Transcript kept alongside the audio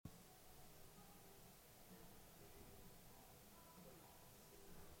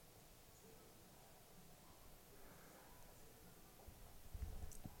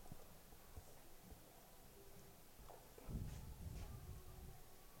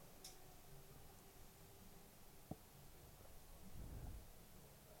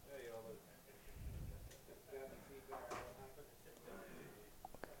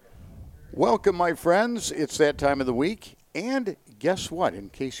Welcome, my friends. It's that time of the week. And guess what? In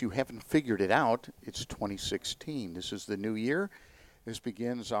case you haven't figured it out, it's 2016. This is the new year. This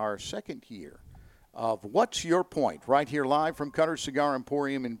begins our second year of What's Your Point? Right here live from Cutter's Cigar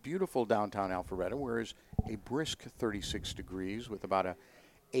Emporium in beautiful downtown Alpharetta, where it's a brisk 36 degrees with about a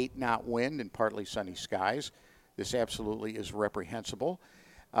 8-knot wind and partly sunny skies. This absolutely is reprehensible.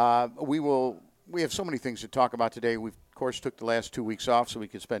 We have so many things to talk about today. We, of course, took the last 2 weeks off so we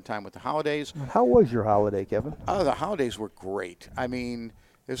could spend time with the holidays. How was your holiday, Kevin? The holidays were great. I mean,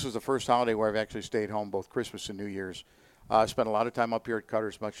 this was the first holiday where I've actually stayed home, both Christmas and New Year's. I spent a lot of time up here at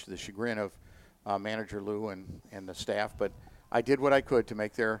Cutter's, much to the chagrin of Manager Lou and the staff. But I did what I could to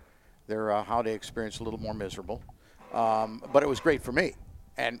make their holiday experience a little more miserable. But it was great for me.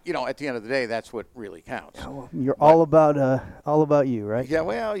 And, you know, at the end of the day, that's what really counts. You're all about you, right? Yeah,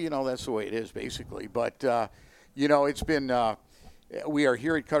 well, you know, that's the way it is, basically. But, you know, it's been we are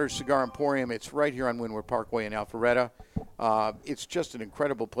here at Cutter's Cigar Emporium. It's right here on Windward Parkway in Alpharetta. It's just an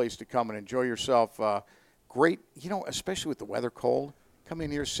incredible place to come and enjoy yourself. Great, you know, especially with the weather cold. Come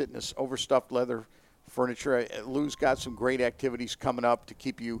in here, sit in this overstuffed leather furniture. Lou's got some great activities coming up to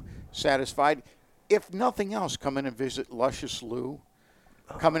keep you satisfied. If nothing else, come in and visit Luscious Lou.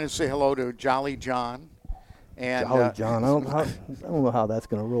 Come in and say hello to Jolly John. And, Jolly John. I don't know how that's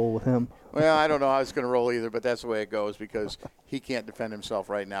going to roll with him. Well, I don't know how it's going to roll either, but that's the way it goes because he can't defend himself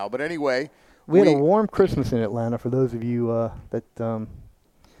right now. But anyway. We had a warm Christmas in Atlanta for those of you that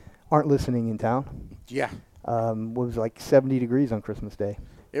aren't listening in town. Yeah. It was like 70 degrees on Christmas Day.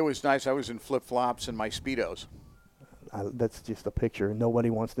 It was nice. I was in flip-flops and my Speedos. That's just a picture nobody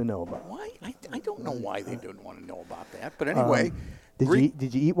wants to know about. Why? I don't know why they don't want to know about that. But anyway.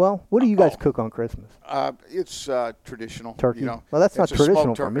 Did you eat well? What do you guys cook on Christmas? It's traditional. Turkey. You know, well, that's not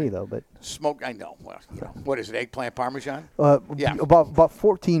traditional for turkey. me, though. But I know. Well, you know, what is it? Eggplant parmesan? Yeah. About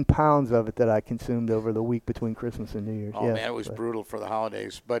 14 pounds of it that I consumed over the week between Christmas and New Year's. Oh, man, it was brutal for the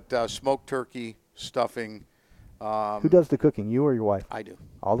holidays. But smoked turkey, stuffing. Who does the cooking, you or your wife? I do.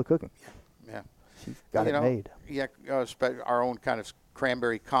 All the cooking? Yeah. She's got it made. Yeah, our own kind of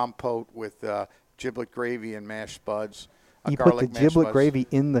cranberry compote with giblet gravy and mashed spuds. You put the giblet gravy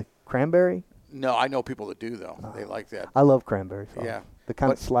in the cranberry? No, I know people that do, though. They like that. I love cranberry sauce. Yeah. The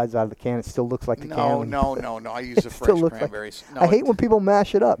kind that slides out of the can. It still looks like the can. No. I use the fresh cranberries. I hate when people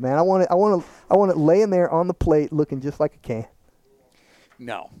mash it up, man. I want it laying there on the plate looking just like a can.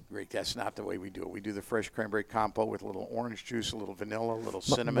 No, Rick, that's not the way we do it. We do the fresh cranberry compote with a little orange juice, a little vanilla, a little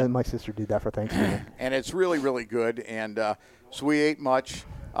cinnamon. My sister did that for Thanksgiving. And it's really, really good. And so we ate much,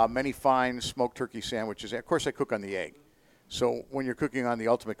 many fine smoked turkey sandwiches. Of course, I cook on the egg. So when you're cooking on the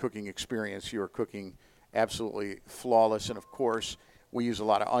ultimate cooking experience, you're cooking absolutely flawless. And, of course, we use a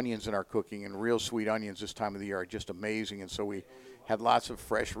lot of onions in our cooking, and real sweet onions this time of the year are just amazing. And so we had lots of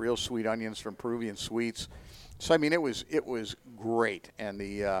fresh, real sweet onions from Peruvian Sweets. So, I mean, it was great. And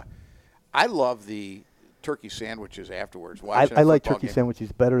I love the turkey sandwiches afterwards. I like turkey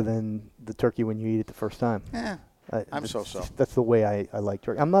sandwiches better than the turkey when you eat it the first time. Yeah. That's the way I like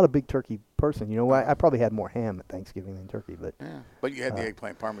turkey. I'm not a big turkey person. You know, I probably had more ham at Thanksgiving than turkey, but but you had the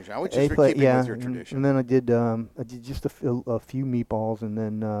eggplant parmesan, which is for keeping with your tradition. And then I did just a few meatballs, and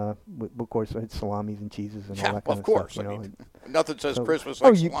then of course I had salamis and cheeses and all that kind of stuff. You know, nothing says Christmas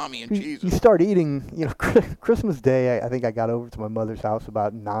like salami and cheeses. You start eating, you know, Christmas Day. I think I got over to my mother's house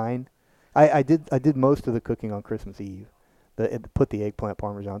about 9. I did most of the cooking on Christmas Eve. Put the eggplant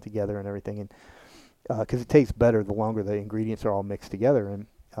parmesan together and everything, and because it tastes better the longer the ingredients are all mixed together. And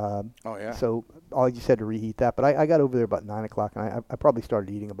so I just had to reheat that. But I got over there about 9 o'clock, and I probably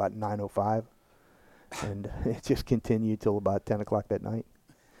started eating about 9:05, and it just continued till about 10 o'clock that night.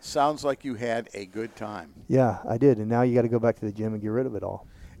 Sounds like you had a good time. Yeah, I did. And now you got to go back to the gym and get rid of it all.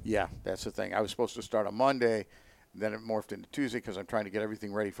 Yeah, that's the thing. I was supposed to start on Monday, then it morphed into Tuesday because I'm trying to get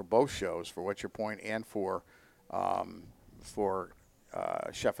everything ready for both shows, for What's Your Point and for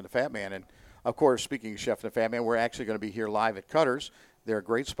Chef and the Fat Man. And of course, speaking of Chef and the Fat Man, we're actually going to be here live at Cutter's. They're a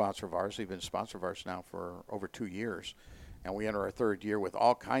great sponsor of ours. They've been a sponsor of ours now for over 2 years. And we enter our third year with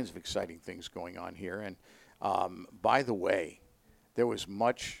all kinds of exciting things going on here. And by the way, there was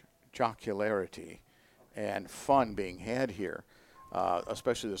much jocularity and fun being had here,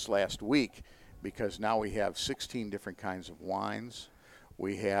 especially this last week, because now we have 16 different kinds of wines.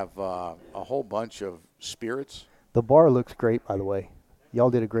 We have a whole bunch of spirits. The bar looks great, by the way. Y'all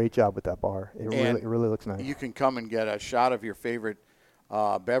did a great job with that bar. It really looks nice. You can come and get a shot of your favorite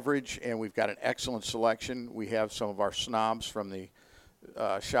beverage, and we've got an excellent selection. We have some of our snobs from the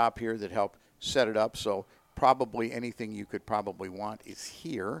shop here that help set it up, so probably anything you could probably want is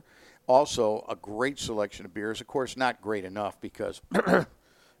here. Also, a great selection of beers. Of course, not great enough because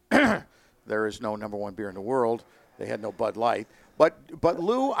there is no number one beer in the world. They had no Bud Light. But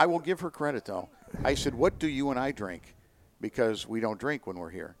Lou, I will give her credit, though. I said, what do you and I drink? Because we don't drink when we're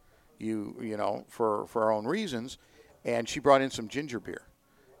here, for our own reasons. And she brought in some ginger beer.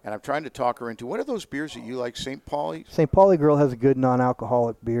 And I'm trying to talk her into, what are those beers that you like, St. Pauli? St. Pauli Girl has a good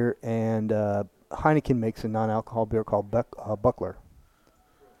non-alcoholic beer, and Heineken makes a non-alcoholic beer called Buckler.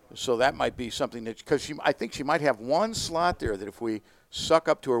 So that might be something that, because I think she might have one slot there that if we suck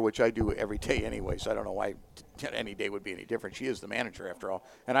up to her, which I do every day anyway, so I don't know why any day would be any different. She is the manager after all,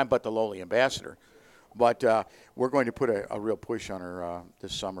 and I'm but the lowly ambassador. But we're going to put a real push on her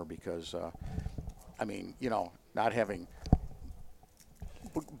this summer because, not having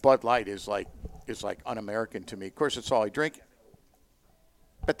Bud Light is like un-American to me. Of course, it's all I drink,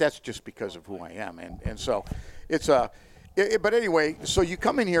 but that's just because of who I am, and so it's but anyway, so you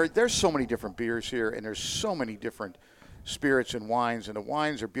come in here. There's so many different beers here, and there's so many different spirits and wines, and the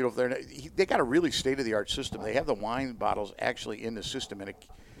wines are beautiful. They got a really state-of-the-art system. They have the wine bottles actually in the system, and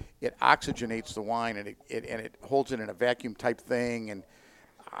it oxygenates the wine, and it holds it in a vacuum type thing. And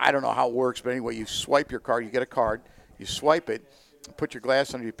I don't know how it works, but anyway, you swipe your card. You get a card. You swipe it, put your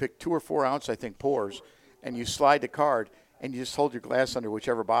glass under. You pick 2 or 4 ounce, I think, pours, and you slide the card, and you just hold your glass under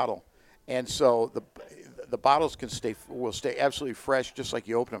whichever bottle. And so the bottles will stay absolutely fresh, just like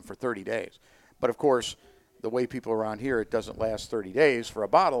you open them for 30 days. But of course, the way people around here, it doesn't last 30 days for a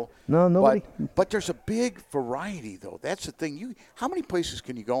bottle. No, nobody. But there's a big variety, though. That's the thing. How many places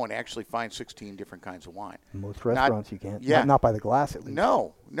can you go and actually find 16 different kinds of wine? Most restaurants you can't. Yeah. Not by the glass, at least.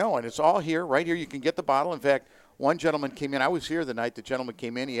 No, and it's all here, right here. You can get the bottle. In fact, one gentleman came in. I was here the night the gentleman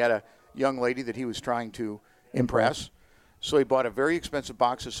came in. He had a young lady that he was trying to impress. So he bought a very expensive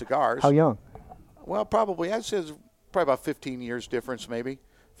box of cigars. How young? Well, probably, I'd say it's probably about 15 years difference, maybe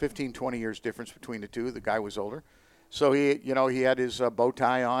 15, 20 years difference between the two. The guy was older, so he had his bow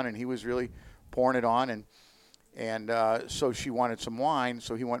tie on, and he was really pouring it on, and so she wanted some wine,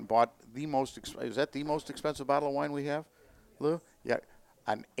 so he went and bought is that the most expensive bottle of wine we have, Lou? Yeah,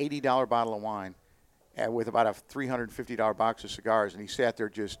 an $80 bottle of wine, with about a $350 box of cigars, and he sat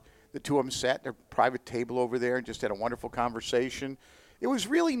there the two of them sat at their private table over there and just had a wonderful conversation. It was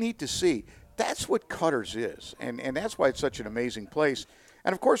really neat to see. That's what Cutters is, and that's why it's such an amazing place.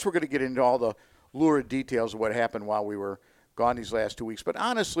 And, of course, we're going to get into all the lurid details of what happened while we were gone these last 2 weeks. But,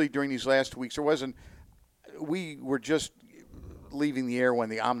 honestly, during these last 2 weeks, we were just leaving the air when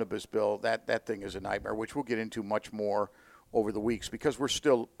the omnibus bill, that thing is a nightmare, which we'll get into much more over the weeks because we're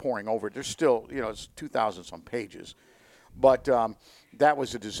still pouring over it. There's still, it's 2,000-some pages. But that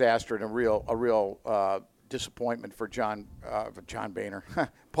was a disaster and a real disappointment for John Boehner,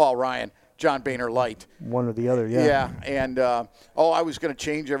 Paul Ryan. John Boehner Light. One or the other, yeah. Yeah, and I was going to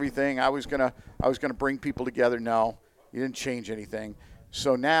change everything. I was going to bring people together. No, you didn't change anything.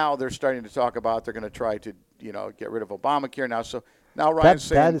 So now they're starting to talk about they're going to try to get rid of Obamacare now. So now Ryan's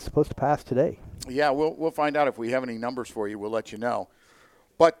saying that is supposed to pass today. Yeah, we'll find out if we have any numbers for you. We'll let you know.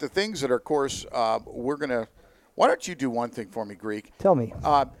 But the things that are, of course, we're going to. Why don't you do one thing for me, Greek? Tell me.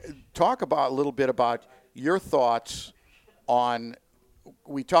 Talk about a little bit about your thoughts on.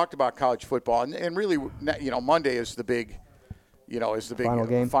 We talked about college football, and really, Monday is the big,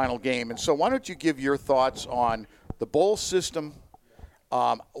 final game. And so, why don't you give your thoughts on the bowl system?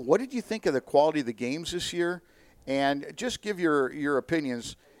 What did you think of the quality of the games this year? And just give your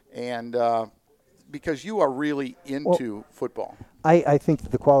opinions, and because you are really into football. I think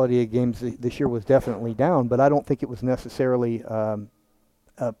that the quality of games this year was definitely down, but I don't think it was necessarily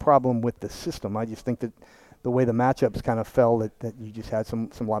a problem with the system. I just think that the way the matchups kind of fell, that you just had some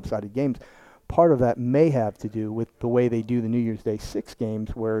lopsided games. Part of that may have to do with the way they do the New Year's Day 6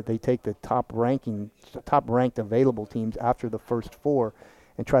 games, where they take the top ranked available teams after the first 4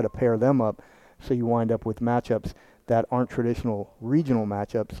 and try to pair them up, so you wind up with matchups that aren't traditional regional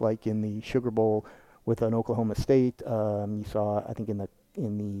matchups, like in the Sugar Bowl with an Oklahoma State. You saw, I think, in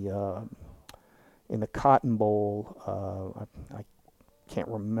the Cotton Bowl. I can't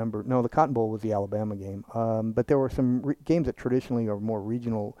remember. No, the Cotton Bowl was the Alabama game. But there were some games that traditionally are more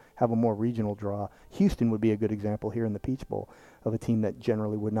regional, have a more regional draw. Houston would be a good example here in the Peach Bowl of a team that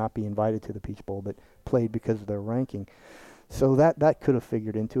generally would not be invited to the Peach Bowl, but played because of their ranking. So that could have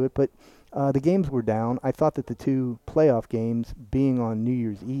figured into it. But the games were down. I thought that the 2 playoff games being on New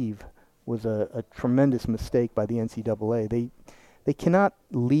Year's Eve was a tremendous mistake by the NCAA. They cannot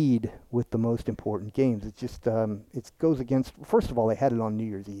lead with the most important games. It just it goes against. First of all, they had it on New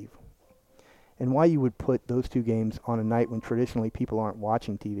Year's Eve, and why you would put those 2 games on a night when traditionally people aren't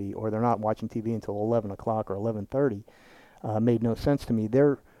watching TV, or they're not watching TV until 11 o'clock or 11:30, made no sense to me.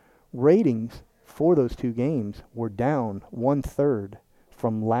 Their ratings for those 2 games were down 1/3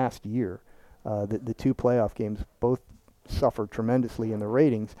 from last year. The two playoff games both suffered tremendously in the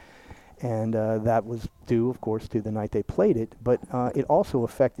ratings, and that was due, of course, to the night they played it. But it also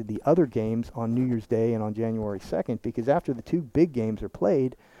affected the other games on New Year's Day and on January 2nd, because after the two big games are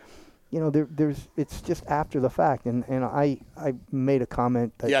played, it's just after the fact. And I made a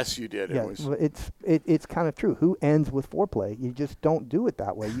comment that yes, you did. yeah, It was it's kind of true. Who ends with foreplay? You just don't do it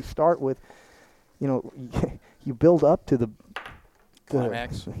that way. You start with, you build up to the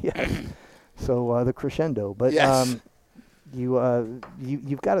climax. Yeah. So the crescendo, but Yes.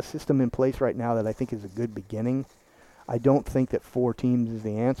 you've got a system in place right now that I think is a good beginning. I don't think that 4 teams is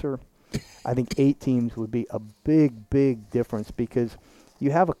the answer. I think 8 teams would be a big difference, because you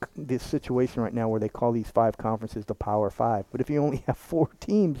have this situation right now where they call these 5 conferences the Power 5. But if you only have 4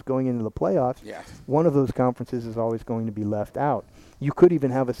 teams going into the playoffs, Yeah. one of those conferences is always going to be left out. You could even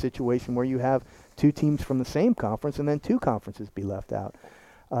have a situation where you have 2 teams from the same conference and then 2 conferences be left out.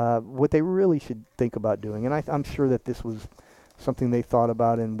 What they really should think about doing, and I'm sure that this was something they thought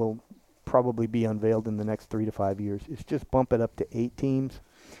about and will probably be unveiled in the next 3 to 5 years, is just bump it up to 8 teams.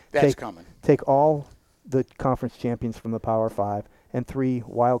 That's coming. Take all the conference champions from the Power 5 and 3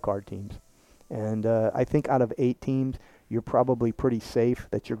 wild card teams. And I think out of 8 teams, you're probably pretty safe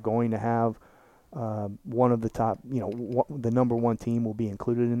that you're going to have one of the top, the number 1 team will be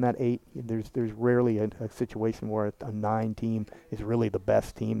included in that 8. There's rarely a situation where a 9 team is really the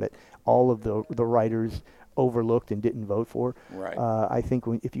best team that all of the writers overlooked and didn't vote for. Right. I think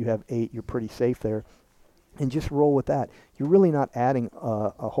if you have 8, you're pretty safe there. And just roll with that. You're really not adding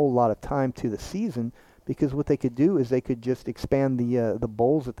a whole lot of time to the season, because what they could do is they could just expand the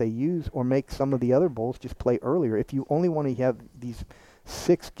bowls that they use, or make some of the other bowls just play earlier. If you only want to have these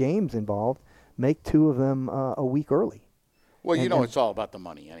 6 games involved, make 2 of them a week early. Well, and it's all about the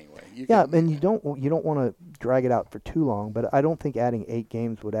money anyway. And you don't want to drag it out for too long. But I don't think adding 8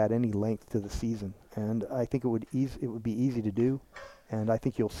 games would add any length to the season, and I think it would be easy to do, and I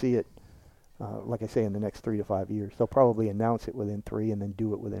think you'll see it. Like I say, in the next 3 to 5 years, they'll probably announce it within 3 and then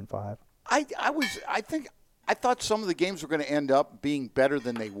do it within 5. I thought some of the games were going to end up being better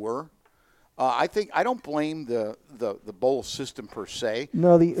than they were. I don't blame the bowl system per se.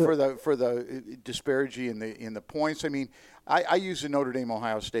 No, for the disparity in the points. I mean, I use the Notre Dame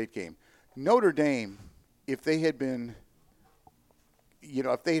Ohio State game. Notre Dame, if they had been,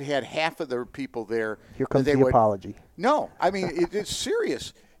 if they'd had half of their people there, here comes the apology. No, I mean it's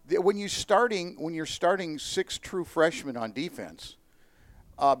serious. When you're starting 6 true freshmen on defense,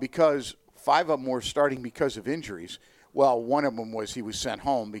 because 5 of them were starting because of injuries. Well, one of them he was sent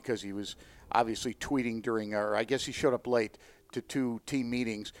home because he was obviously tweeting or I guess he showed up late to 2 team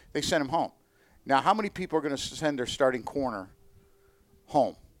meetings. They sent him home. Now, how many people are going to send their starting corner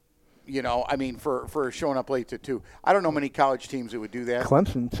home? For showing up late to 2. I don't know many college teams that would do that.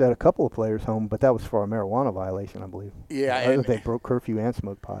 Clemson sent a couple of players home, but that was for a marijuana violation, I believe. Yeah. They broke curfew and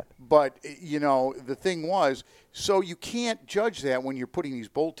smoked pot. But, the thing was, so you can't judge that when you're putting these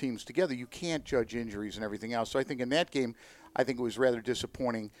bowl teams together. You can't judge injuries and everything else. So I think in that game, I think it was rather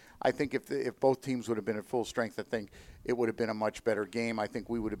disappointing. I think if both teams would have been at full strength, I think it would have been a much better game. I think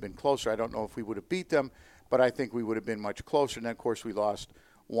we would have been closer. I don't know if we would have beat them, but I think we would have been much closer. And then, of course, we lost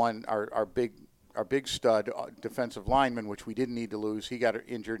our big stud defensive lineman, which we didn't need to lose. He got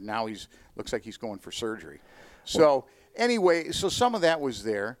injured. Now looks like he's going for surgery. So anyway, some of that was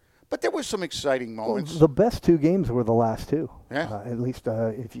there. But there was some exciting moments. Well, the best 2 games were the last 2. Yeah. At least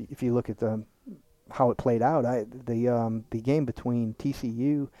if you look at how it played out, the game between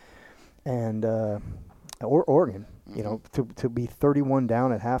TCU and Oregon, to be 31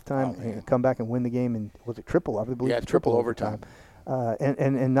 down at halftime and come back and win the game, and was it triple? I believe it was triple overtime.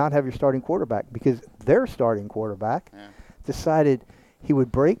 And not have your starting quarterback, because their starting quarterback decided he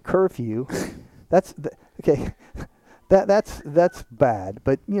would break curfew. Okay. That's bad,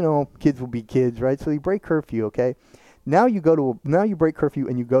 but kids will be kids, right? So you break curfew, okay? Now you break curfew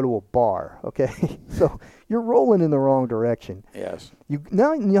and you go to a bar, okay? So you're rolling in the wrong direction. Yes.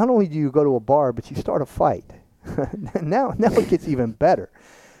 Not only do you go to a bar, but you start a fight. now it gets even better.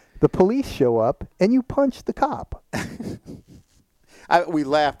 The police show up and you punch the cop. We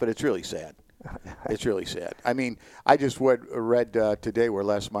laugh, but it's really sad. It's really sad. I mean, I just read today where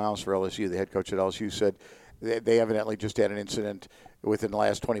Les Miles for LSU, the head coach at LSU, said they evidently just had an incident within the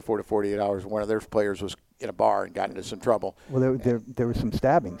last 24 to 48 hours. One of their players was in a bar and got into some trouble. Well, there were some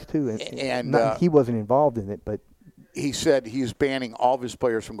stabbings, too. And he wasn't involved in it, but he said he's banning all of his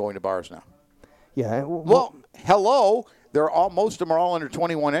players from going to bars now. Yeah. Well, hello. Most of them are all under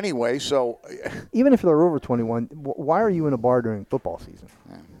 21 anyway, so. Even if they're over 21, why are you in a bar during football season?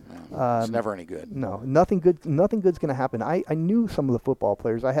 It's never any good. No, nothing good. Nothing good's going to happen. I knew some of the football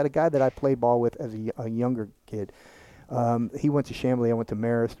players. I had a guy that I played ball with as a younger kid. He went to Chamblee. I went to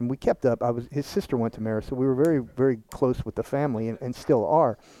Marist, and we kept up. His sister went to Marist, so we were very, very close with the family, and still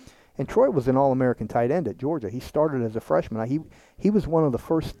are. And Troy was an All-American tight end at Georgia. He started as a freshman. He was one of the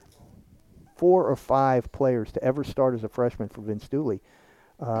first 4 or 5 players to ever start as a freshman for Vince Dooley,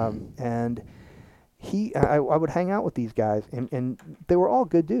 and I would hang out with these guys, and they were all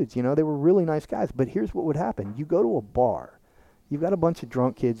good dudes. You know, they were really nice guys. But here's what would happen: you go to a bar, you've got a bunch of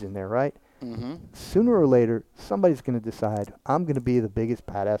drunk kids in there, right? Mm-hmm. Sooner or later, somebody's going to decide, I'm going to be the biggest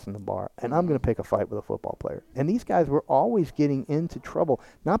badass in the bar, and I'm going to pick a fight with a football player. And these guys were always getting into trouble,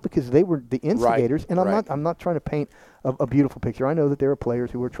 not because they were the instigators. Right. And I'm not trying to paint a beautiful picture. I know that there are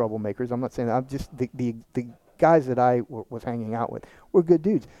players who were troublemakers. I'm not saying that. I'm just the guys that I was hanging out with were good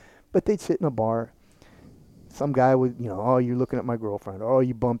dudes, but they'd sit in a bar. Some guy would, oh, you're looking at my girlfriend, or oh,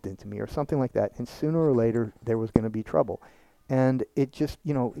 you bumped into me, or something like that. And sooner or later, there was going to be trouble. And it just,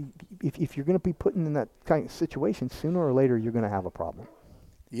 if you're going to be put in that kind of situation, sooner or later you're going to have a problem.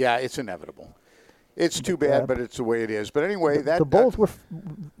 Yeah, it's inevitable. It's too bad, but it's the way it is. But anyway, the Bulls were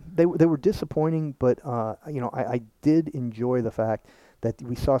they were disappointing, but I did enjoy the fact that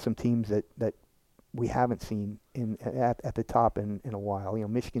we saw some teams that we haven't seen at the top in a while.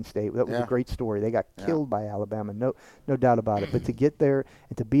 Michigan State, that was a great story. They got killed by Alabama, no doubt about it. But to get there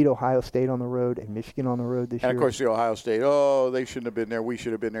and to beat Ohio State on the road and Michigan on the road this year. And, of course, the Ohio State, they shouldn't have been there. We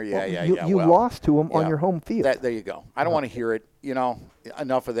should have been there. You lost to them on your home field. There you go. I don't want to hear it.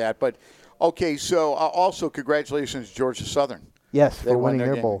 Enough of that. But, okay, so also congratulations, Georgia Southern. Yes, for winning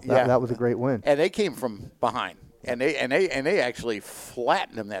their bowl. That was a great win. And they came from behind. And they actually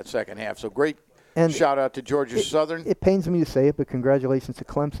flattened them that second half. So great. And shout out to Georgia Southern. It pains me to say it, but congratulations to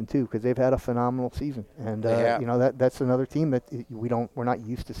Clemson too, because they've had a phenomenal season. And that's another team that we're not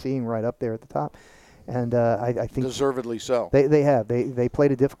used to seeing right up there at the top. And I think deservedly so. They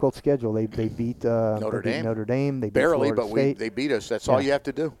played a difficult schedule. They beat Notre Dame. They beat barely, Florida but State. They beat us. That's all you have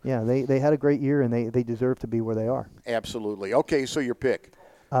to do. Yeah, they had a great year, and they deserve to be where they are. Absolutely. Okay, so your pick.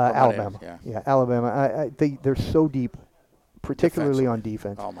 Alabama. Yeah, Alabama. They're so deep, particularly on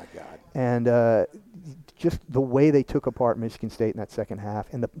defense. Oh my God. And just the way they took apart Michigan State in that second half,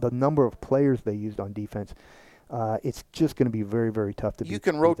 and the number of players they used on defense, it's just going to be very, very tough to beat.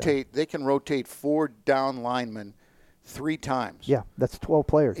 They can rotate 4 down linemen 3 times. Yeah, that's 12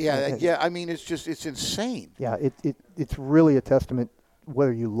 players. Yeah. I mean, it's insane. Yeah, it's really a testament,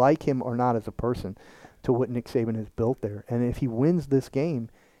 whether you like him or not as a person, to what Nick Saban has built there. And if he wins this game,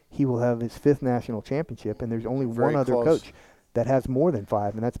 he will have his 5th national championship, and there's only one other coach that has more than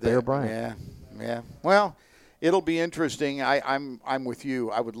 5, and that's Bear Bryant. Yeah. Well, it'll be interesting. I'm with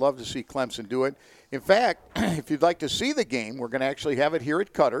you. I would love to see Clemson do it. In fact, if you'd like to see the game, we're going to actually have it here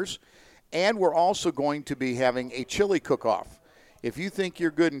at Cutters, and we're also going to be having a chili cook-off. If you think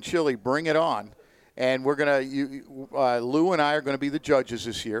you're good in chili, bring it on. And we're going to Lou and I are going to be the judges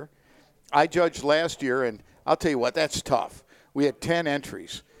this year. I judged last year, and I'll tell you what, that's tough. We had 10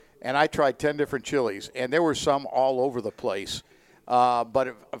 entries. And I tried 10 different chilies, and there were some all over the place.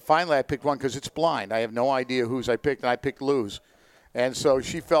 But finally I picked one because it's blind. I have no idea whose I picked, and I picked Lou's. And so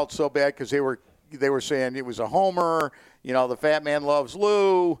she felt so bad because they were saying it was a homer, the fat man loves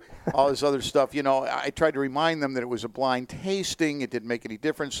Lou, all this other stuff. I tried to remind them that it was a blind tasting. It didn't make any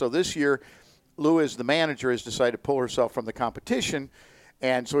difference. So this year, Lou, as the manager, has decided to pull herself from the competition,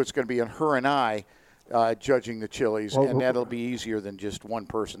 and so it's going to be on her and I judging the chilies, and that'll be easier than just one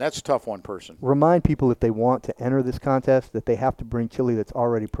person. That's tough, one person. Remind people, if they want to enter this contest, that they have to bring chili that's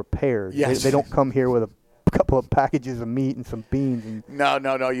already prepared. Yes. They don't come here with a couple of packages of meat and some beans.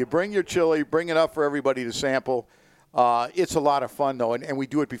 No. You bring your chili, bring it up for everybody to sample. It's a lot of fun, though, and we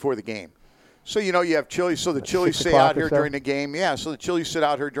do it before the game. So, you have chili, so the chilies stay out here during the game. Yeah, so the chilies sit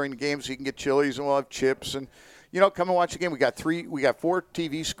out here during the game so you can get chilies, and we'll have chips and come and watch the game. We got 4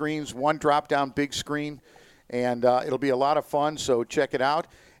 TV screens, 1 drop-down big screen, and it'll be a lot of fun, so check it out.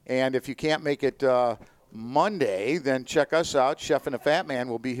 And if you can't make it Monday, then check us out. Chef and the Fat Man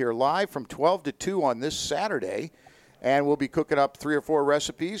will be here live from 12 to 2 on this Saturday, and we'll be cooking up 3 or 4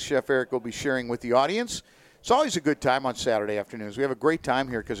 recipes. Chef Eric will be sharing with the audience. It's always a good time on Saturday afternoons. We have a great time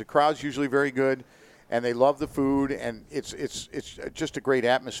here because the crowd's usually very good, and they love the food, and it's just a great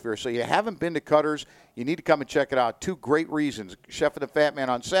atmosphere. So you haven't been to Cutters, you need to come and check it out. 2 great reasons. Chef and the Fat Man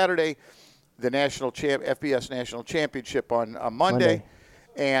on Saturday, the FBS National Championship on Monday.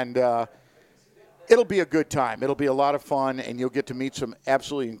 And it'll be a good time. It'll be a lot of fun, and you'll get to meet some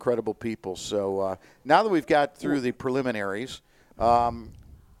absolutely incredible people. So now that we've got through the preliminaries, I'll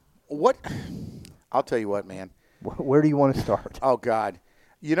tell you what, man. Where do you want to start? Oh, God.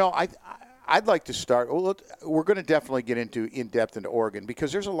 I'd like to start. Well, we're going to definitely get in depth into Oregon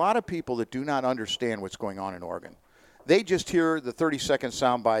because there's a lot of people that do not understand what's going on in Oregon. They just hear the 30-second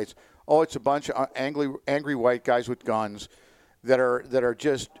sound bites. Oh, it's a bunch of angry white guys with guns that are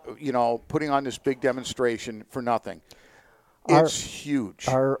just putting on this big demonstration for nothing. It's huge.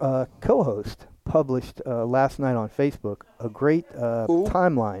 Our co-host published last night on Facebook a great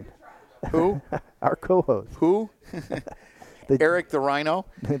timeline. Who? Our co-host. Who? Eric the Rhino.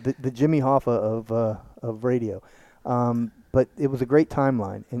 the Jimmy Hoffa of radio. But it was a great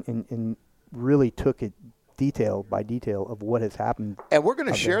timeline and really took it detail by detail of what has happened. And we're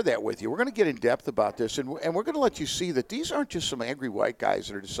going to share that with you. We're going to get in depth about this, and we're going to let you see that these aren't just some angry white guys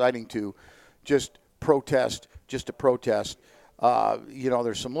that are deciding to just protest, just to protest.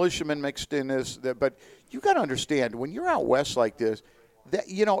 There's some militiamen mixed in this, but you got to understand when you're out west like this, that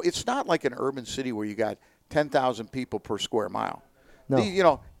it's not like an urban city where you got 10,000 people per square mile.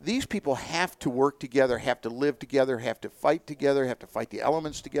 No. These people have to work together, have to live together, have to fight together, have to fight the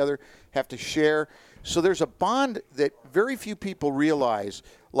elements together, have to share. So there's a bond that very few people realize,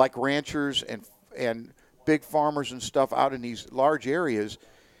 like ranchers and big farmers and stuff out in these large areas.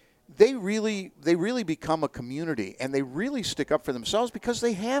 They really become a community, and they really stick up for themselves because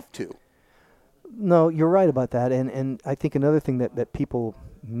they have to. No, you're right about that, and I think another thing that people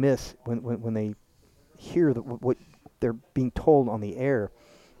miss when they hear what they're being told on the air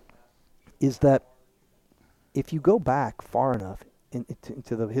is that if you go back far enough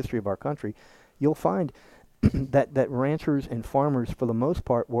into the history of our country, you'll find that ranchers and farmers, for the most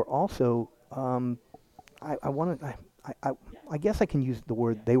part, were also I guess I can use the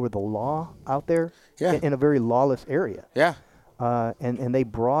word, they were the law out there in a very lawless area. Yeah. And they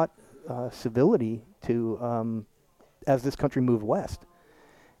brought civility to as this country moved west.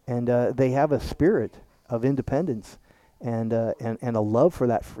 And they have a spirit of independence and a love for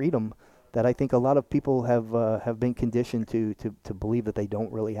that freedom that I think a lot of people have been conditioned to believe that they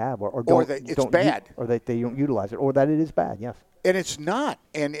don't really have, or that it's bad, or that they don't utilize it, or that it is bad. Yes. And it's not.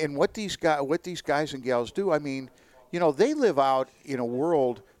 And what these guys and gals do, I mean, they live out in a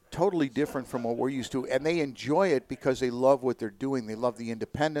world totally different from what we're used to, and they enjoy it because they love what they're doing. They love the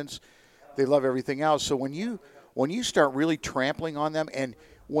independence. They love everything else. So when you start really trampling on them, and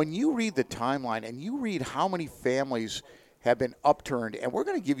when you read the timeline and you read how many families have been upturned, and we're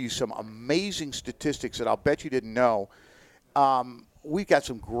going to give you some amazing statistics that I'll bet you didn't know. We've got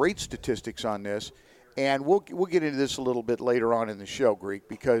some great statistics on this. And we'll get into this a little bit later on in the show, Greek,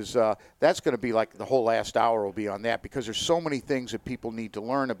 because that's going to be like the whole last hour will be on that, because there's so many things that people need to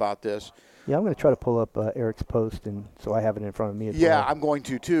learn about this. Yeah, I'm going to try to pull up Eric's post, and so I have it in front of me as well. Yeah, I'm going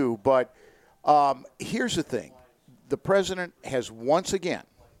to too. But here's the thing. The president has once again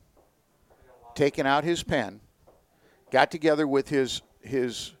taken out his pen, got together with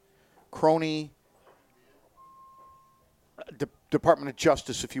his crony Department of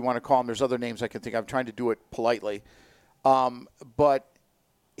Justice, if you want to call them. There's other names I can think of. I'm trying to do it politely. But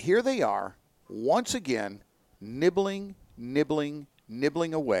here they are, once again, nibbling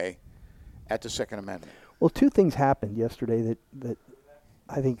away at the Second Amendment. Well, two things happened yesterday that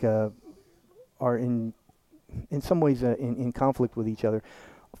I think are in some ways in conflict with each other.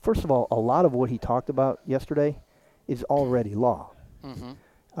 First of all, a lot of what he talked about yesterday is already law.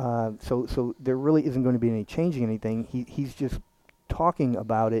 Mm-hmm. So there really isn't going to be any changing anything. He's just talking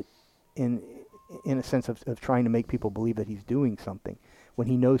about it in a sense of trying to make people believe that he's doing something when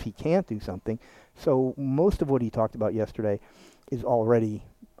he knows he can't do something. So most of what he talked about yesterday is already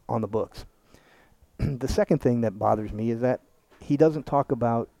on the books. The second thing that bothers me is that he doesn't talk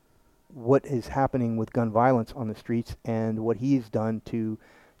about what is happening with gun violence on the streets and what he's done to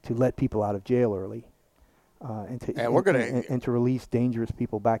let people out of jail early. And to release dangerous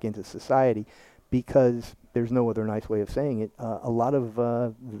people back into society, because there's no other nice way of saying it. A lot of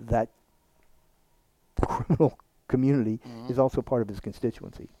that criminal community is also part of his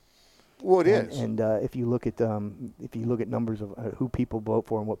constituency. Well, it is. And if you look at numbers of who people vote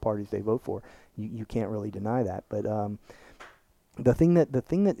for and what parties they vote for, you can't really deny that. But the thing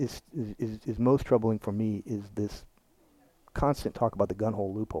that is most troubling for me is this constant talk about the gun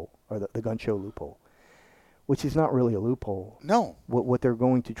hole loophole, or the gun show loophole, which is not really a loophole. No. What they're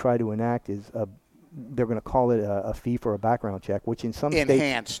going to try to enact is they're going to call it a fee for a background check, which in some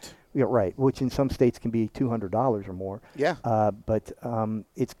states, yeah, right, which in some states can be $200 or more. Yeah. But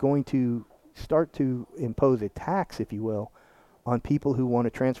it's going to start to impose a tax, if you will, on people who want to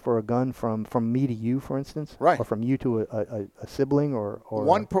transfer a gun from me to you, for instance, right, or from you to a sibling or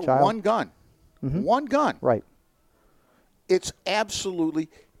one a child. One gun. Mm-hmm. One gun. Right. It's absolutely,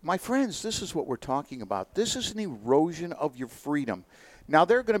 my friends, this is what we're talking about. This is an erosion of your freedom. Now,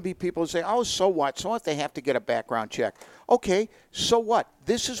 there are going to be people who say, oh, so what? So what? They have to get a background check. Okay, so what?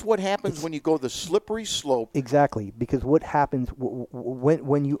 This is what happens when you go the slippery slope. Exactly, because what happens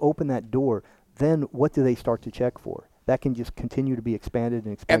when you open that door, then what do they start to check for? That can just continue to be expanded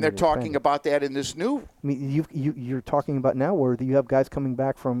and expanded. And they're talking about that in this new. I mean, you're talking about now where you have guys coming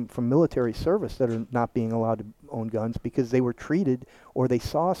back from military service that are not being allowed to own guns because they were treated or they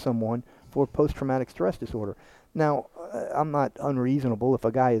saw someone for post-traumatic stress disorder. Now, I'm not unreasonable. If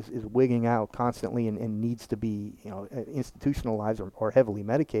a guy is wigging out constantly and needs to be, institutionalized or heavily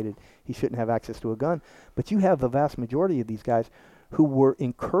medicated, he shouldn't have access to a gun. But you have the vast majority of these guys who were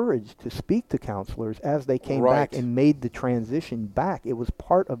encouraged to speak to counselors as they came back and made the transition back. It was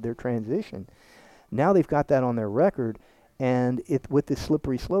part of their transition. Now they've got that on their record, and with this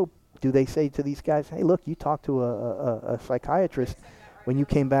slippery slope, do they say to these guys, hey, look, you talked to a psychiatrist when you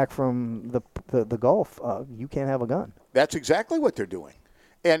came back from the Gulf, you can't have a gun. That's exactly what they're doing.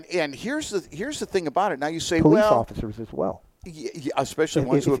 And here's the thing about it. Now you say, police officers as well. Yeah, especially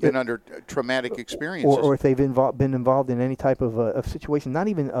ones who have been under traumatic experiences. Or if they've been involved in any type of situation, not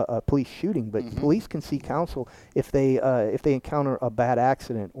even a police shooting, but police can see counsel if they encounter a bad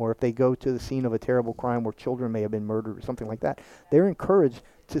accident or if they go to the scene of a terrible crime where children may have been murdered or something like that. They're encouraged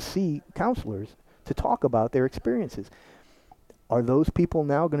to see counselors to talk about their experiences. Are those people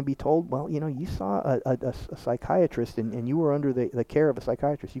now going to be told, well, you saw a psychiatrist and you were under the care of a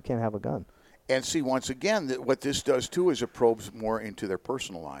psychiatrist, you can't have a gun? And see, once again, what this does, too, is it probes more into their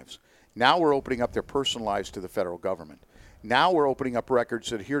personal lives. Now we're opening up their personal lives to the federal government. Now we're opening up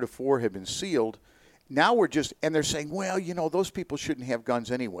records that heretofore have been sealed. Now and they're saying, well, those people shouldn't have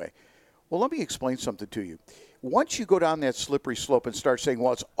guns anyway. Well, let me explain something to you. Once you go down that slippery slope and start saying,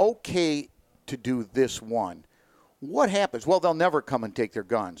 well, it's okay to do this one, what happens? Well, they'll never come and take their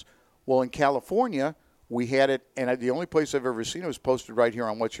guns. Well, in California, we had it, and the only place I've ever seen it was posted right here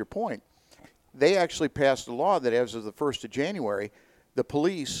on What's Your Point. They actually passed a law that as of the 1st of January, the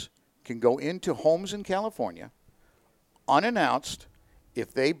police can go into homes in California unannounced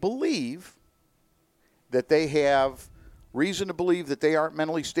if they believe that they have reason to believe that they aren't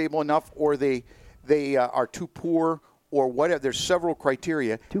mentally stable enough or they are too poor or whatever. There's several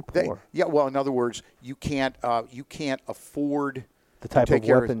criteria. Too poor. In other words, you can't afford the type of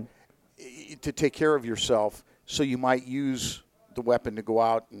weapon to take care of yourself, so you might use the weapon to go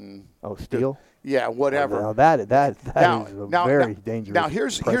out and steal. Whatever. Now that is very dangerous. Now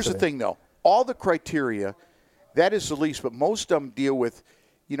here's the thing though. All the criteria, that is the least, but most of them deal with,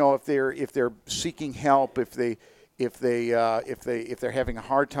 if they're seeking help, if they're having a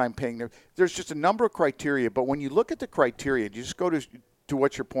hard time paying there's just a number of criteria. But when you look at the criteria, you just go to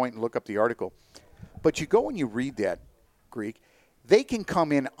What's Your Point and look up the article. But you go and you read that, Greek, they can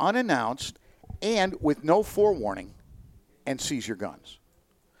come in unannounced and with no forewarning and seize your guns.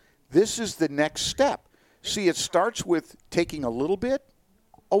 This is the next step. See, it starts with taking a little bit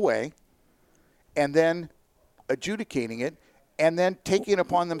away and then adjudicating it and then taking it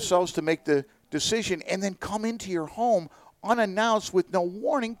upon themselves to make the decision and then come into your home unannounced with no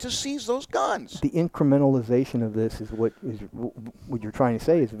warning to seize those guns. The incrementalization of this is what you're trying to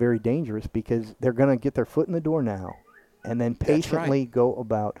say is very dangerous because they're going to get their foot in the door now and then patiently go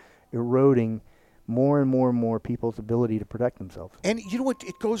about eroding more and more and more people's ability to protect themselves. And you know what?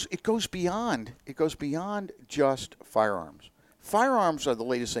 It goes beyond just firearms. Firearms are the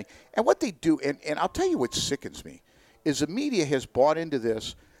latest thing. And what they do, and I'll tell you what sickens me, is the media has bought into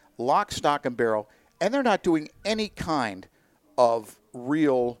this lock, stock, and barrel, and they're not doing any kind of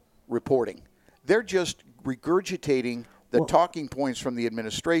real reporting. They're just regurgitating the talking points from the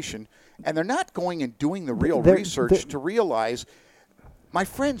administration, and they're not going and doing the real research to realize, my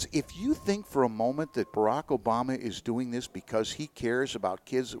friends, if you think for a moment that Barack Obama is doing this because he cares about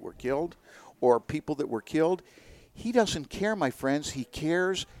kids that were killed or people that were killed, he doesn't care, my friends. He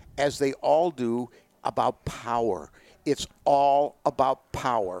cares, as they all do, about power. It's all about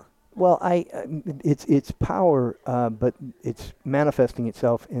power. Well, it's power, but it's manifesting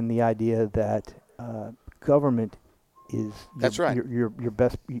itself in the idea that government is your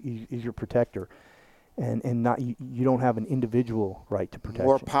best is your protector, and not you don't have an individual right to protection.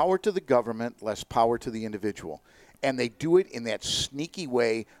 More power to the government, less power to the individual, and they do it in that sneaky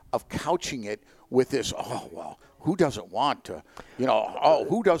way of couching it with this. Oh well, who doesn't want to?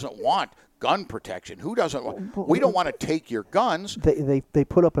 Who doesn't want gun protection? Who doesn't want? We don't want to take your guns. They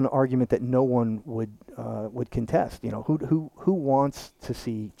put up an argument that no one would contest. Who wants to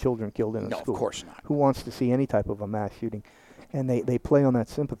see children killed in a school? No, of course not. Who wants to see any type of a mass shooting? And they play on that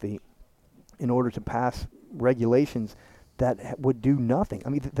sympathy in order to pass regulations that would do nothing. I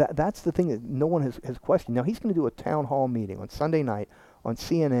mean, that's the thing that no one has questioned. Now, he's going to do a town hall meeting on Sunday night on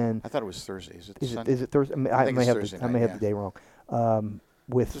CNN. I thought it was Thursday. Is it Is Sunday? it Thursday? I think may it's have Thursday I may night, have the day wrong.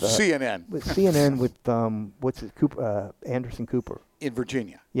 With CNN with CNN with what's it? Cooper, Anderson Cooper. in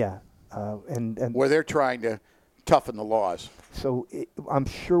Virginia, Yeah, and where they're trying to toughen the laws. so I'm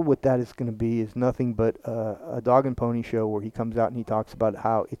sure what that is going to be is nothing but a dog and pony show where he comes out and he talks about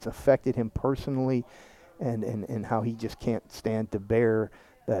how it's affected him personally, and how he just can't stand to bear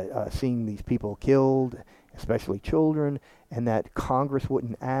that seeing these people killed, especially children, and that Congress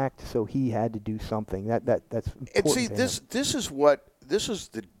wouldn't act, so he had to do something. That's important. And see, to him.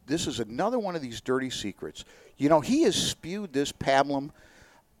 this is another one of these dirty secrets. You know, he has spewed this pablum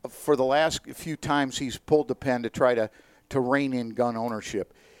for the last few times he's pulled the pen to try to rein in gun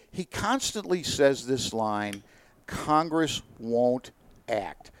ownership. He constantly says this line, Congress won't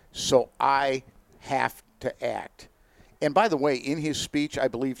act, so I have to act. And by the way, in his speech, I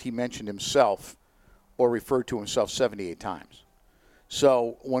believe he mentioned himself or referred to himself 78 times.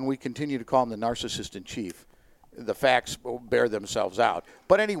 So when we continue to call him the narcissist in chief, the facts bear themselves out.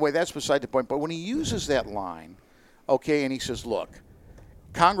 But anyway, that's beside the point. But when he uses that line, okay, and he says, look,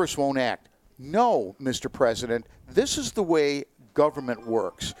 Congress won't act. No, Mr. President, this is the way government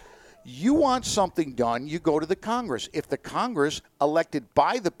works. You want something done, you go to the Congress. If the Congress, elected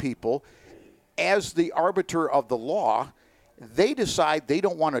by the people as the arbiter of the law, they decide they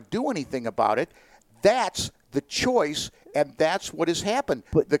don't want to do anything about it, that's the choice, and that's what has happened.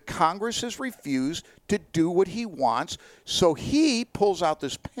 But the Congress has refused to do what he wants, so he pulls out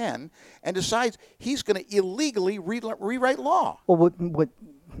this pen and decides he's going to illegally rewrite law. Well,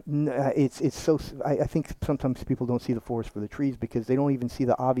 it's so. I think sometimes people don't see the forest for the trees because they don't even see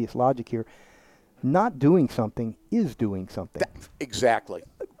the obvious logic here. Not doing something is doing something. Exactly.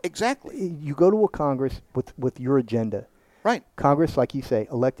 You go to a Congress with your agenda. Right. Congress, like you say,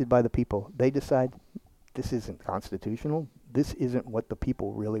 elected by the people. They decide this isn't constitutional. This isn't what the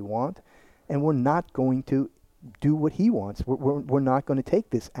people really want, and we're not going to do what he wants. We're not going to take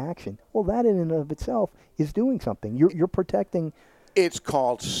this action. Well, that in and of itself is doing something. You're protecting. It's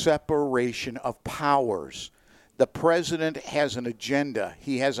called separation of powers. The president has an agenda.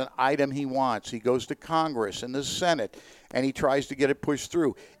 He has an item he wants. He goes to Congress and the Senate, and he tries to get it pushed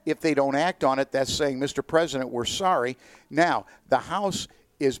through. If they don't act on it, that's saying, Mr. President, we're sorry. Now, the House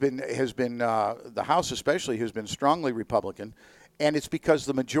the House especially has been strongly Republican, and it's because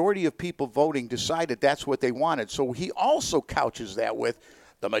the majority of people voting decided that's what they wanted. So he also couches that with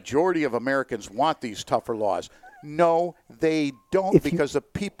the majority of Americans want these tougher laws. No, they don't, because the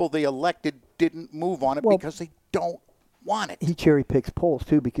people they elected didn't move on it because they don't want it. He cherry picks polls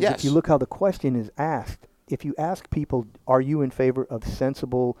too, because if you look how the question is asked, if you ask people, are you in favor of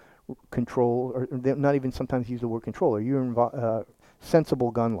sensible control, or they not even sometimes use the word control, are you sensible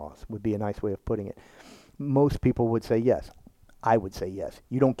gun laws would be a nice way of putting it. Most people would say yes. I would say yes.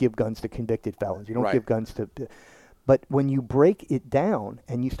 You don't give guns to convicted felons. You don't give guns to... But when you break it down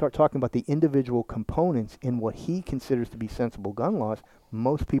and you start talking about the individual components in what he considers to be sensible gun laws,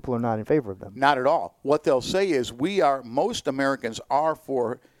 most people are not in favor of them. Not at all. What they'll say is most Americans are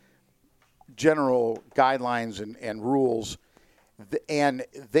for general guidelines and rules, and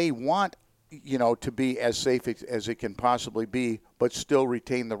they want to be as safe as it can possibly be, but still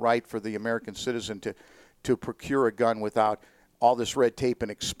retain the right for the American citizen to procure a gun without all this red tape and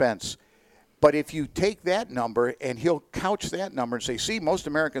expense. But if you take that number, and he'll couch that number and say, see, most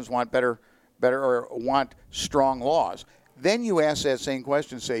Americans want better or want strong laws. Then you ask that same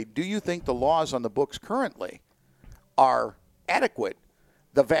question, say, do you think the laws on the books currently are adequate?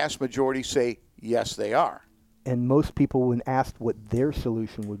 The vast majority say, yes, they are. And most people, when asked what their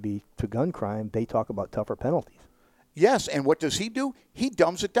solution would be to gun crime, they talk about tougher penalties. Yes, and what does he do? He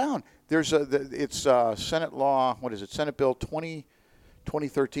dumbs it down. It's Senate law, what is it, Senate Bill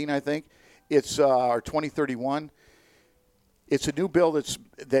 2013, I think. It's or 2031. It's a new bill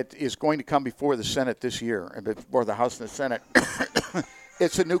that is going to come before the Senate this year, and before the House and the Senate.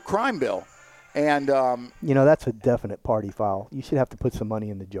 It's a new crime bill. And that's a definite party foul. You should have to put some money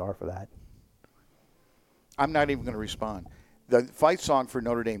in the jar for that. I'm not even going to respond. The fight song for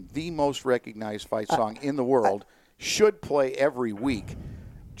Notre Dame, the most recognized fight song in the world, should play every week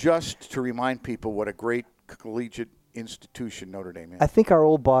just to remind people what a great collegiate institution Notre Dame is. I think our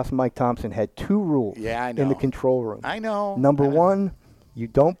old boss, Mike Thompson, had two rules in the control room. I know. Number one, you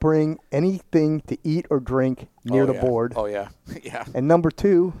don't bring anything to eat or drink near the board. Oh, yeah. Yeah. And number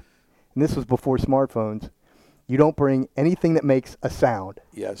two, and this was before smartphones, you don't bring anything that makes a sound.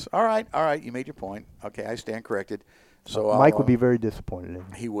 Yes. All right. You made your point. Okay, I stand corrected. So Mike would be very disappointed in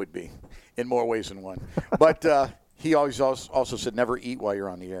me. He would be, in more ways than one. But he always also said, never eat while you're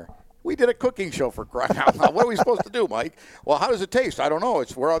on the air. We did a cooking show for crying out loud. What are we supposed to do, Mike? Well, how does it taste? I don't know.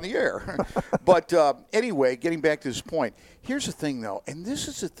 We're on the air. But anyway, getting back to this point, here's the thing, though, and this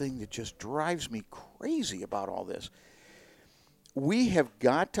is the thing that just drives me crazy about all this. We have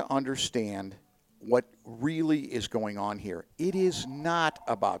got to understand what really is going on here. It is not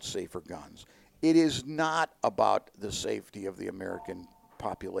about safer guns. It is not about the safety of the American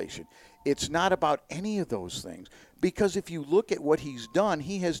population. It's not about any of those things. Because if you look at what he's done,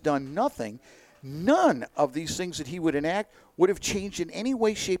 he has done nothing. None of these things that he would enact would have changed in any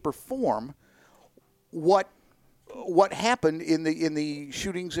way, shape, or form what happened in the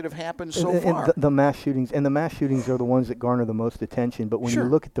shootings that have happened so far. And the mass shootings, and the mass shootings are the ones that garner the most attention. But when Sure. you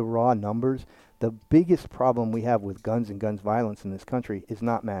look at the raw numbers, the biggest problem we have with guns and guns violence in this country is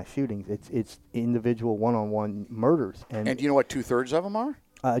not mass shootings. It's individual one-on-one murders. And do you know what 2/3 of them are?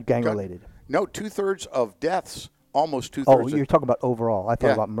 gang-related. No, 2/3 of deaths, almost 2/3. Oh, you're talking about overall. I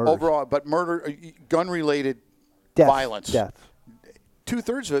thought about murders. Overall, but murder, gun-related Deaths, violence. Deaths.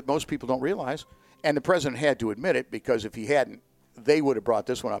 2/3 of it, most people don't realize, and the president had to admit it because if he hadn't, they would have brought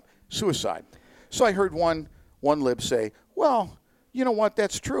this one up: suicide. So I heard one lib say, "Well, you know what?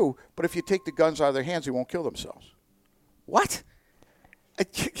 That's true, but if you take the guns out of their hands, they won't kill themselves." What?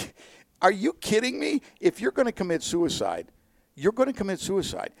 Are you kidding me? If you're going to commit suicide, you're going to commit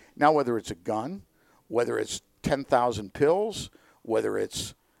suicide. Now, whether it's a gun, whether it's 10,000 pills, whether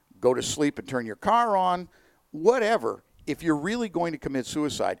it's go to sleep and turn your car on, whatever, if you're really going to commit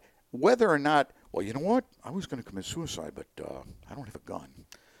suicide, whether or not, well, you know what? I was going to commit suicide, but I don't have a gun.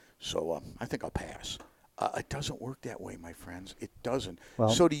 So I think I'll pass. It doesn't work that way, my friends. It doesn't. Well,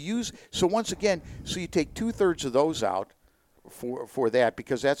 So once again, you take 2/3 of those out for that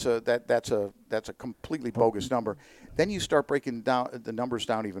because that's a completely bogus number. Then you start breaking down the numbers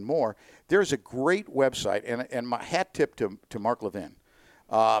down even more. There's a great website, and my hat tip to Mark Levin.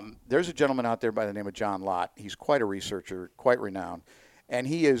 There's a gentleman out there by the name of John Lott. He's quite a researcher, quite renowned, and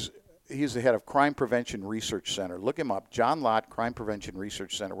he's the head of Crime Prevention Research Center. Look him up, John Lott, Crime Prevention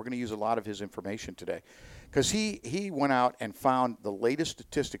Research Center. We're going to use a lot of his information today because he went out and found the latest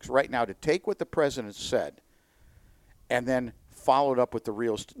statistics right now to take what the president said and then followed up with the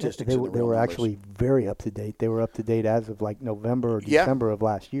real statistics. They and the real were numbers. actually very up to date. They were up to date as of like November or December of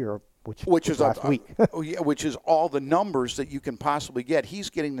last year, which is last week. Which is all the numbers that you can possibly get. He's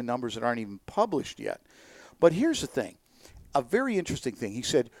getting the numbers that aren't even published yet. But here's the thing, a very interesting thing. He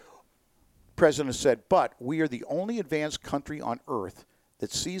said, President said, but we are the only advanced country on earth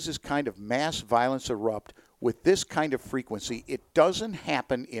that sees this kind of mass violence erupt with this kind of frequency. It doesn't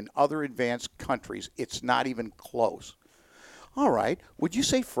happen in other advanced countries. It's not even close. All right. Would you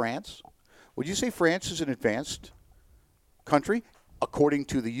say France? Would you say France is an advanced country? According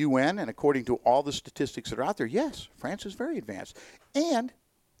to the UN and according to all the statistics that are out there, yes, France is very advanced. And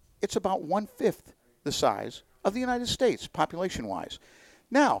it's about 1/5 the size of the United States, population-wise.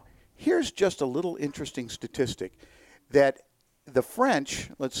 Now, here's just a little interesting statistic that the French,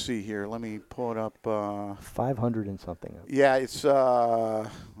 let's see here, let me pull it up. 500 and something. Yeah, it's,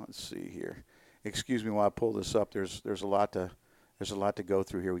 let's see here. Excuse me while I pull this up. There's a lot to go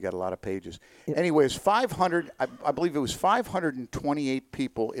through here. We got a lot of pages. Anyways, 500, I believe it was 528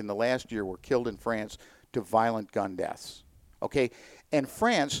 people in the last year were killed in France to violent gun deaths. Okay? And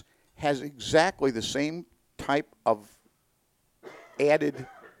France has exactly the same type of added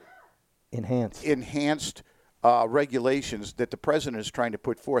enhanced regulations that the president is trying to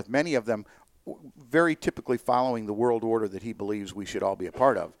put forth, many of them very typically following the world order that he believes we should all be a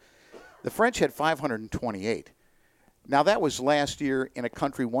part of. The French had 528. Now, that was last year in a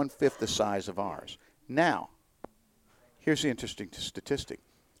country 1/5 the size of ours. Now, here's the interesting statistic.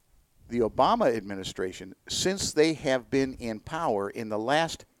 The Obama administration, since they have been in power in the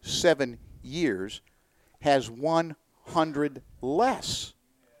last 7 years, has 100 less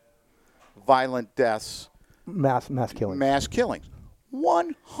violent deaths. Mass killings. Mass killings.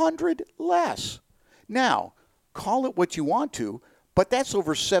 100 less. Now, call it what you want to, but that's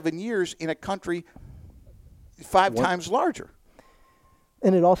over 7 years in a country 5 times larger.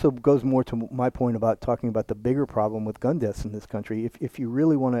 And it also goes more to my point about talking about the bigger problem with gun deaths in this country. If you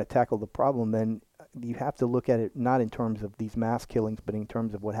really want to tackle the problem, then you have to look at it not in terms of these mass killings, but in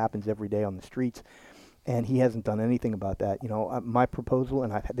terms of what happens every day on the streets. And he hasn't done anything about that. You know, my proposal,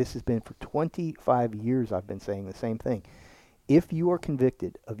 and this has been for 25 years, I've been saying the same thing. If you are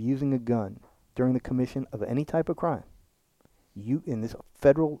convicted of using a gun during the commission of any type of crime, you, in this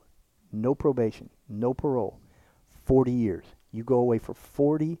federal, no probation, no parole, 40 years. You go away for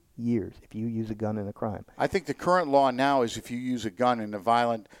 40 years if you use a gun in a crime. I think the current law now is if you use a gun in a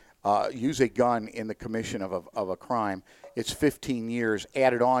violent use a gun in the commission of a crime, it's 15 years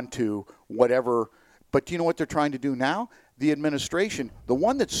added on to whatever. But do you know what they're trying to do now? The administration, the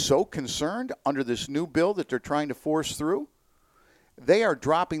one that's so concerned under this new bill that they're trying to force through, they are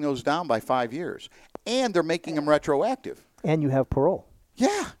dropping those down by 5 years. And they're making them retroactive. And you have parole.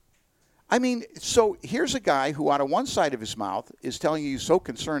 Yeah. I mean, so here's a guy who out of one side of his mouth is telling you he's so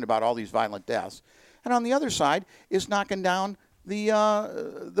concerned about all these violent deaths, and on the other side is knocking down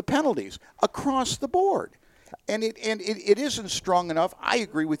the penalties across the board. And it isn't strong enough. I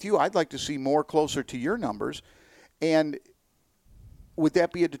agree with you. I'd like to see more closer to your numbers. And would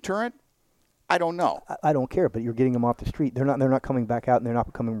that be a deterrent? I don't know. I don't care, but you're getting them off the street. They're not coming back out, and they're not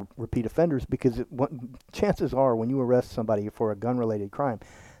becoming repeat offenders because chances are when you arrest somebody for a gun-related crime,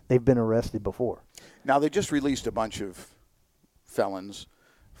 they've been arrested before. Now, they just released a bunch of felons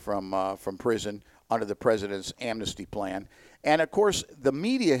from prison under the president's amnesty plan. And, of course, the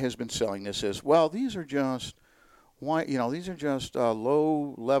media has been selling this as, well, these are just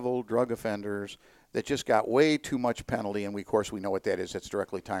low-level drug offenders that just got way too much penalty. And, of course, we know what that is. That's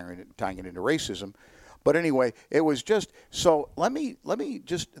directly tying it into racism. But anyway, it was just so. Let me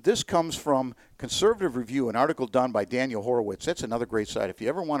just. This comes from Conservative Review, an article done by Daniel Horowitz. That's another great site. If you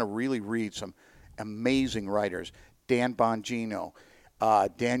ever want to really read some amazing writers, Dan Bongino,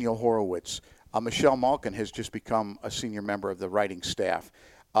 Daniel Horowitz, Michelle Malkin has just become a senior member of the writing staff.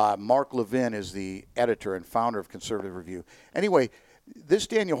 Mark Levin is the editor and founder of Conservative Review. Anyway, this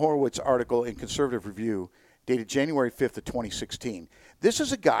Daniel Horowitz article in Conservative Review, dated January 5th of 2016. This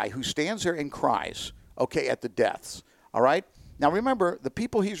is a guy who stands there and cries, okay, at the deaths, all right? Now, remember, the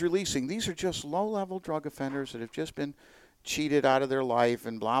people he's releasing, these are just low-level drug offenders that have just been cheated out of their life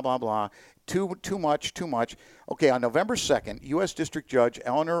and blah, blah, blah. Too much. Okay, on November 2nd, U.S. District Judge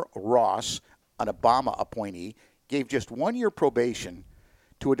Eleanor Ross, an Obama appointee, gave just 1 year probation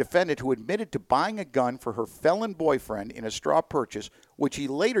to a defendant who admitted to buying a gun for her felon boyfriend in a straw purchase, which he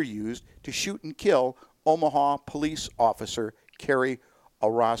later used to shoot and kill Omaha police officer Kerry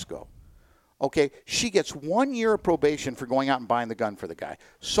Orozco. Okay, she gets 1 year of probation for going out and buying the gun for the guy.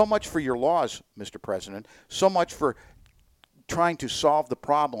 So much for your laws, Mr. President. So much for trying to solve the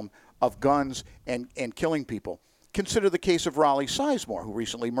problem of guns and killing people. Consider the case of Raleigh Sizemore, who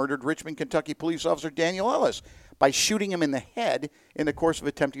recently murdered Richmond, Kentucky police officer Daniel Ellis by shooting him in the head in the course of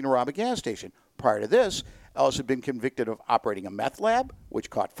attempting to rob a gas station. Prior to this, Ellis had been convicted of operating a meth lab, which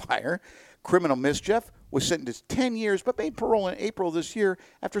caught fire, criminal mischief, was sentenced to 10 years, but made parole in April this year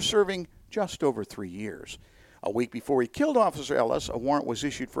after serving just over 3 years. A week before he killed Officer Ellis, a warrant was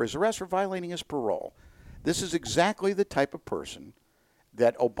issued for his arrest for violating his parole. This is exactly the type of person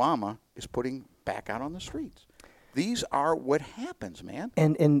that Obama is putting back out on the streets. These are what happens, man.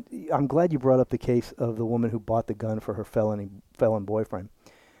 And I'm glad you brought up the case of the woman who bought the gun for her felon boyfriend.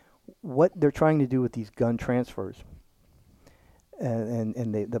 What they're trying to do with these gun transfers and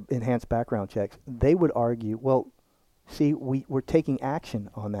the enhanced background checks, they would argue, well, see, we're taking action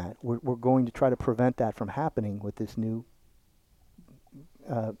on that. We're going to try to prevent that from happening with this new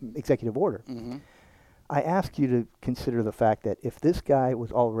executive order. Mm-hmm. I ask you to consider the fact that if this guy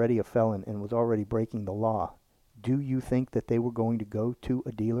was already a felon and was already breaking the law, do you think that they were going to go to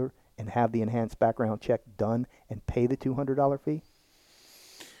a dealer and have the enhanced background check done and pay the $200 fee?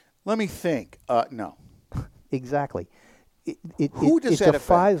 Let me think. No. Exactly. It that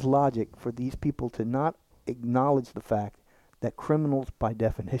defies logic for these people to not acknowledge the fact that criminals, by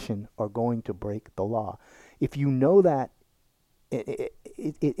definition, are going to break the law. If you know that it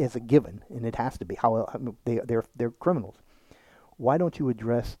is a given, and it has to be, they're criminals, why don't you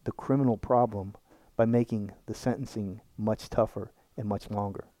address the criminal problem by making the sentencing much tougher and much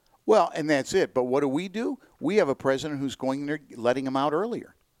longer? Well, and that's it. But what do? We have a president who's going there, letting them out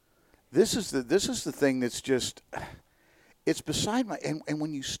earlier. This is the thing that's just, it's beside my. And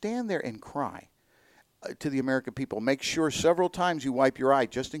when you stand there and cry to the American people, make sure several times you wipe your eye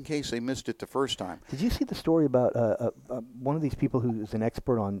just in case they missed it the first time. Did you see the story about one of these people who is an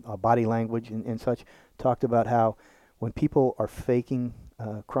expert on body language and such, talked about how when people are faking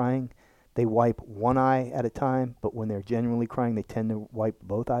crying, they wipe one eye at a time, but when they're genuinely crying, they tend to wipe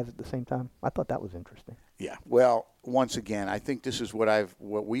both eyes at the same time? I thought that was interesting. Yeah. Well, once again, I think this is what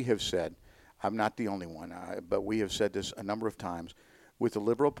we have said. I'm not the only one, but we have said this a number of times. With the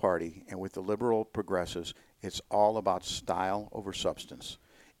Liberal Party and with the liberal progressives, it's all about style over substance.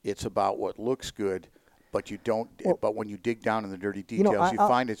 It's about what looks good, but you don't. Well, but when you dig down in the dirty details, you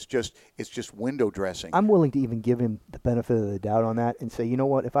find it's just window dressing. I'm willing to even give him the benefit of the doubt on that and say, you know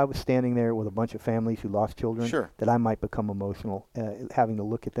what? If I was standing there with a bunch of families who lost children, sure, that I might become emotional, having to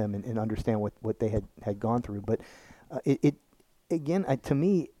look at them and understand what they had gone through. But again, to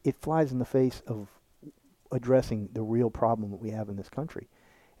me, it flies in the face of addressing the real problem that we have in this country,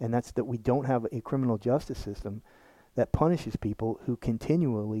 and that's that we don't have a criminal justice system that punishes people who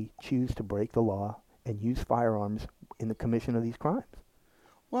continually choose to break the law and use firearms in the commission of these crimes.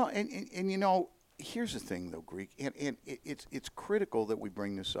 Well, and here's the thing, though, Greek, and it's critical that we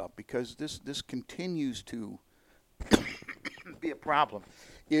bring this up because this continues to be a problem.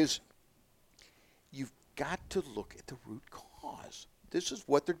 Is you've got to look at the root cause. This is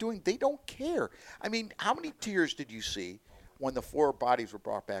what they're doing. They don't care. I mean, how many tears did you see when the 4 bodies were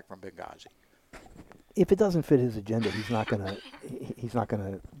brought back from Benghazi? If it doesn't fit his agenda, he's not gonna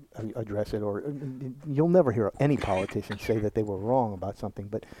address it. Or you'll never hear any politician say that they were wrong about something.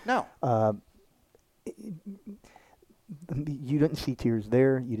 But No. You didn't see tears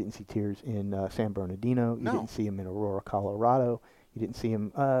there. You didn't see tears in San Bernardino. You No. didn't see him in Aurora, Colorado. You didn't see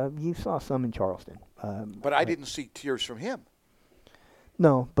him. You saw some in Charleston. But I didn't see tears from him.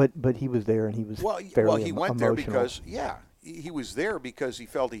 No, but he was there, and he was fairly he went emotional. there because he was there because he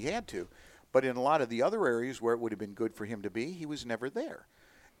felt he had to. But in a lot of the other areas where it would have been good for him to be, he was never there.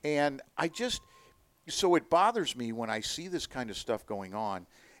 And so it bothers me when I see this kind of stuff going on,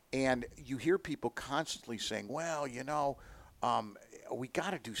 and you hear people constantly saying, well, we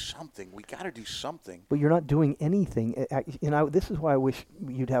got to do something. We got to do something. But you're not doing anything. This is why I wish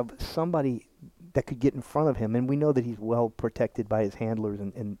you'd have somebody that could get in front of him. And we know that he's well protected by his handlers,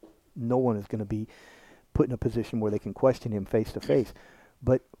 and no one is going to be put in a position where they can question him face to face.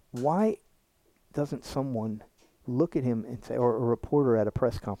 But why doesn't someone look at him and say, or a reporter at a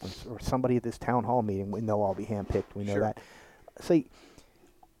press conference, or somebody at this town hall meeting, when they'll all be handpicked, we know Sure. that, say,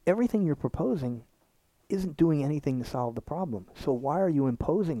 everything you're proposing isn't doing anything to solve the problem. So why are you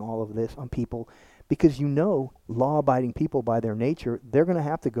imposing all of this on people? Because law-abiding people by their nature, they're going to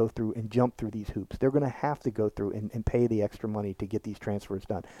have to go through and jump through these hoops. They're going to have to go through and pay the extra money to get these transfers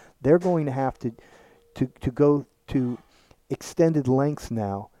done. They're going to have to go to extended lengths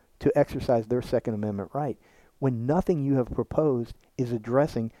now to exercise their Second Amendment right, when nothing you have proposed is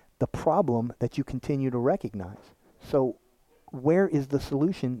addressing the problem that you continue to recognize. So where is the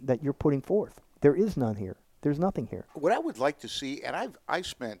solution that you're putting forth? There is none here. There's nothing here. What I would like to see, and I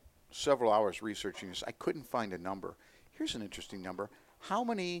spent several hours researching this. I couldn't find a number. Here's an interesting number. How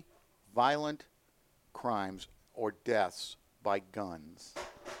many violent crimes or deaths by guns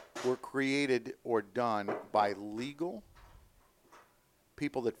were created or done by legal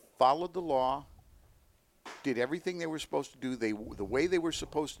people that followed the law, did everything they were supposed to do, the way they were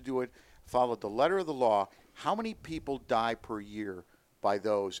supposed to do it, followed the letter of the law? How many people die per year by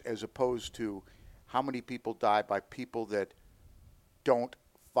those, as opposed to how many people die by people that don't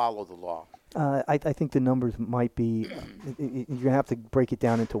follow the law? I think the numbers might be, you're going to have to break it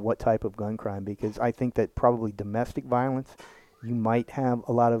down into what type of gun crime, because I think that probably domestic violence, you might have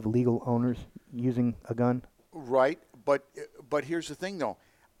a lot of legal owners using a gun. Right, but here's the thing, though.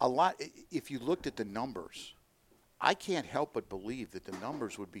 If you looked at the numbers, I can't help but believe that the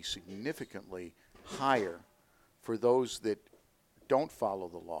numbers would be significantly higher for those that don't follow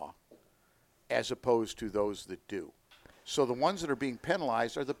the law as opposed to those that do. So the ones that are being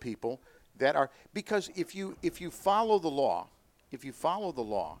penalized are the people that are, because if you follow the law,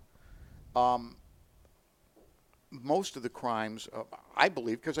 most of the crimes, I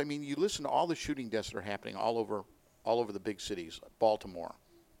believe, because I mean, you listen to all the shooting deaths that are happening all over the big cities, Baltimore,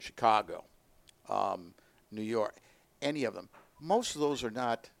 Chicago, New York, any of them. Most of those are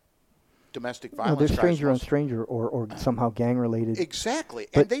not domestic violence. No, they're stranger on stranger or somehow gang related. Exactly,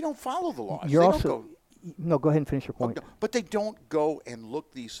 But and they don't follow the laws. You're They also don't go. No, go ahead and finish your point. But they don't go and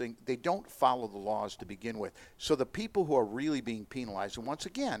look these things. They don't follow the laws to begin with. So the people who are really being penalized, and once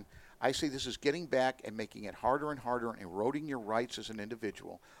again, I say this is getting back and making it harder and harder and eroding your rights as an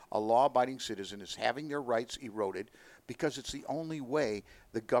individual. A law-abiding citizen is having their rights eroded because it's the only way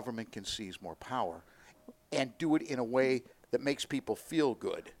the government can seize more power and do it in a way that makes people feel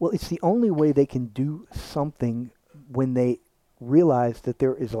good. Well, it's the only way they can do something when they realize that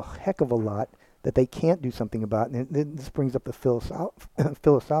there is a heck of a lot that they can't do something about. And this brings up the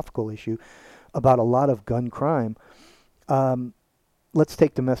philosophical issue about a lot of gun crime. Let's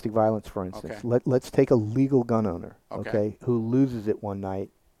take domestic violence, for instance. Okay. Let's take a legal gun owner, Okay. who loses it one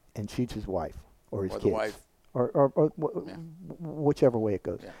night and shoots his wife or his Or the kids. wife. Or Yeah. whichever way it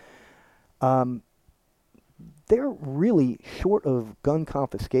goes. Yeah. They're really short of gun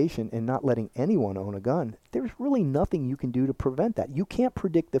confiscation and not letting anyone own a gun. There's really nothing you can do to prevent that. You can't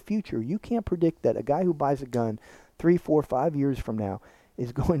predict the future. You can't predict that a guy who buys a gun 3, 4, 5 years from now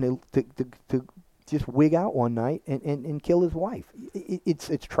is going to just wig out one night and kill his wife.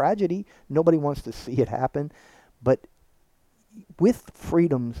 It's tragedy. Nobody wants to see it happen, but with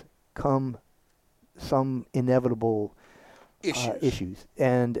freedoms come some inevitable Issues. issues,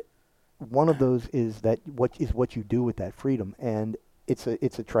 and one of those is that what you do with that freedom, and it's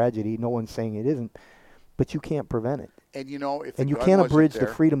a tragedy. No one's saying it isn't, but you can't prevent it, And you know, if the and you gun can't wasn't abridge there,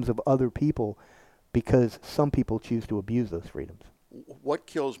 the freedoms of other people because some people choose to abuse those freedoms. what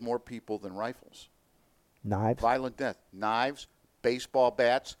kills more people than rifles? Knives. Violent death. Knives, baseball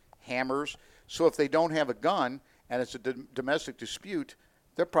bats, hammers. So if they don't have a gun and it's a domestic dispute,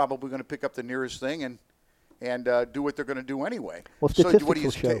 they're probably going to pick up the nearest thing and do what they're going to do anyway. Well, So statistics what do you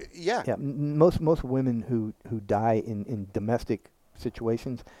will show. yeah. Most women who die in domestic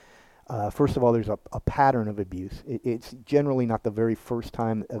situations. First of all, there's a pattern of abuse. It's generally not the very first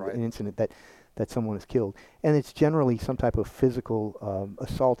time of Right. an incident that someone is killed, and it's generally some type of physical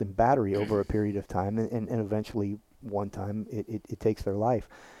assault and battery over a period of time, and eventually one time it takes their life.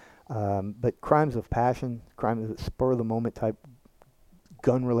 But crimes of passion, crimes of spur of the moment type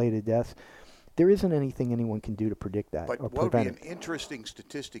gun-related deaths, there isn't anything anyone can do to predict that But or what would be prevent an it. interesting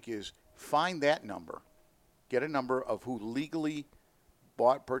statistic is find that number, get a number of who legally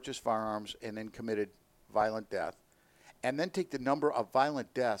bought, purchased firearms, and then committed violent death, and then take the number of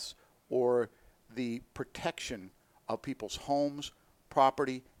violent deaths or the protection of people's homes,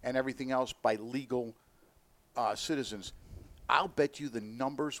 property, and everything else by legal citizens. I'll bet you the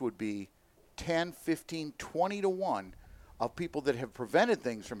numbers would be 10, 15, 20 to 1 of people that have prevented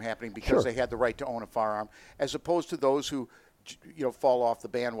things from happening because Sure. they had the right to own a firearm, as opposed to those who, fall off the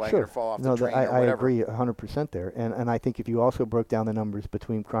bandwagon or fall off the train I or whatever. agree 100% there. And I think if you also broke down the numbers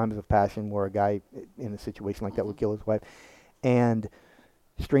between crimes of passion, where a guy in a situation like that would kill his wife, and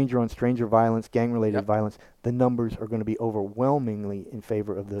stranger-on-stranger violence, gang-related Yep. violence, the numbers are going to be overwhelmingly in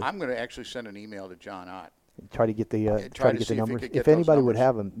favor of the. I'm going to actually send an email to John Ott. Try to get the try to get see the if he numbers. could get If those anybody would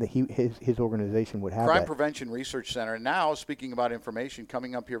numbers. have them, his organization would have Crime that. Prevention Research Center. And now, speaking about information,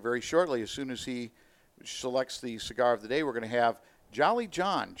 coming up here very shortly, as soon as he selects the cigar of the day, we're going to have Jolly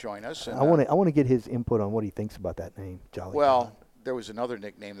John join us. And, I want to get his input on what he thinks about that name, Jolly well, John. there was another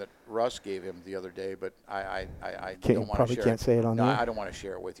nickname that Russ gave him the other day, but I Can't- don't want to probably share can't say it on no, there? I don't want to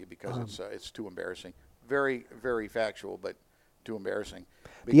share it with you because it's too embarrassing. Very, very factual, but too embarrassing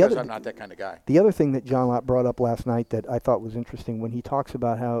because I'm not that kind of guy. The other thing that John Lott brought up last night that I thought was interesting when he talks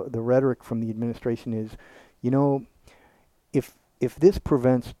about how the rhetoric from the administration is, if this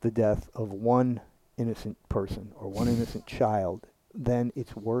prevents the death of one innocent person or one innocent child, then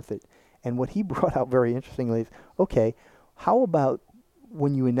it's worth it. And what he brought out very interestingly is, okay, how about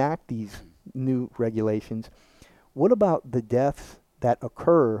when you enact these new regulations, what about the deaths that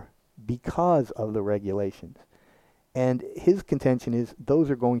occur because of the regulations? And his contention is those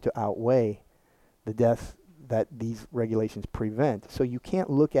are going to outweigh the deaths that these regulations prevent. So you can't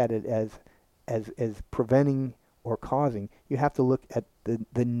look at it as preventing or causing. You have to look at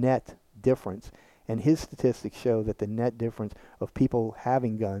the net difference. And his statistics show that the net difference of people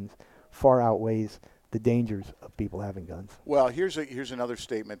having guns far outweighs the dangers of people having guns. Well, here's another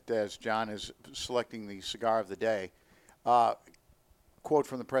statement as John is selecting the cigar of the day. Quote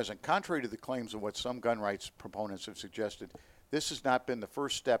from the president: "Contrary to the claims of what some gun rights proponents have suggested, this has not been the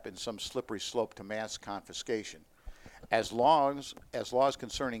first step in some slippery slope to mass confiscation. As laws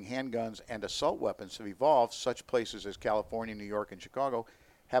concerning handguns and assault weapons have evolved, such places as California, New York, and Chicago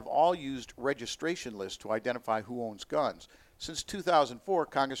have all used registration lists to identify who owns guns. Since 2004,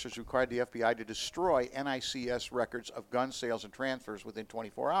 Congress has required the FBI to destroy NICS records of gun sales and transfers within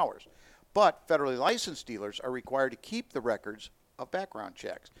 24 hours. But federally licensed dealers are required to keep the records of background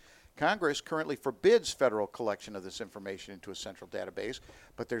checks. Congress currently forbids federal collection of this information into a central database,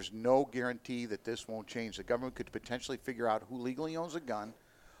 but there's no guarantee that this won't change. The government could potentially figure out who legally owns a gun.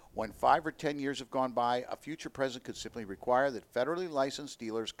 When 5 or 10 years have gone by, a future president could simply require that federally licensed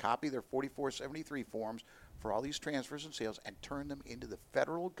dealers copy their 4473 forms for all these transfers and sales and turn them into the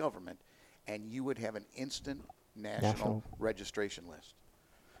federal government, and you would have an instant national registration list."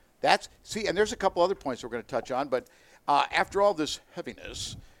 And there's a couple other points we're going to touch on, but after all this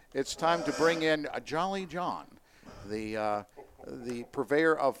heaviness, it's time to bring in Jolly John, the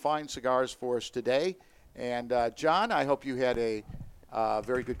purveyor of fine cigars for us today. And John, I hope you had a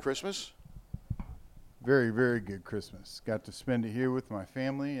very good Christmas. Very, very good Christmas. Got to spend it here with my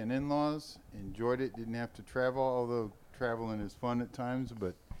family and in-laws. Enjoyed it. Didn't have to travel, although traveling is fun at times,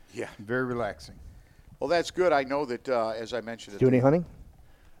 but Yeah. very relaxing. Well, that's good. I know that, as I mentioned, Do any hunting?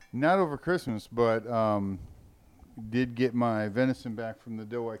 Not over Christmas, but did get my venison back from the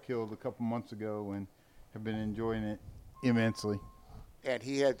doe I killed a couple months ago and have been enjoying it immensely. and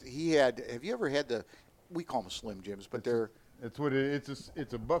he had. Have you ever had we call them Slim Jims, but they're It's what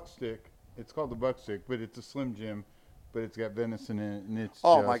it's a buck stick. It's called the buck stick, but it's a Slim Jim but it's got venison in it, and it's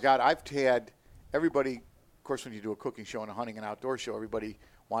Oh my God, I've had everybody. Of course, when you do a cooking show and a hunting and outdoor show, everybody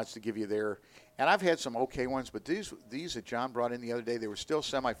wants to give you their. And I've had some okay ones, but these that John brought in the other day, they were still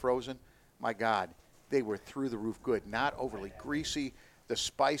semi-frozen. My God, they were through the roof good, not overly greasy. The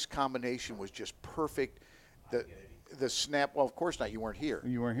spice combination was just perfect. The snap. Well, of course not. You weren't here.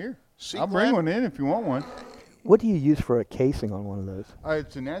 You weren't here. See, I'll bring Glenn? one in if you want one. What do you use for a casing on one of those?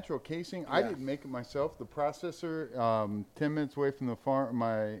 It's a natural casing. I Yeah. didn't make it myself. The processor, 10 minutes away from the farm,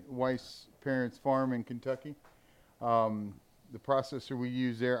 my wife's parents' farm in Kentucky. The processor we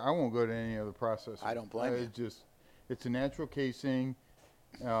use there, I won't go to any other processor. I don't blame you. It's a natural casing,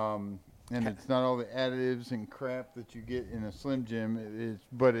 and it's not all the additives and crap that you get in a Slim Jim.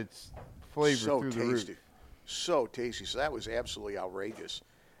 But it's flavor So through the tasty, roof. so tasty. So that was absolutely outrageous,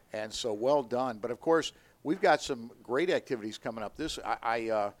 and so well done. But of course, we've got some great activities coming up. Are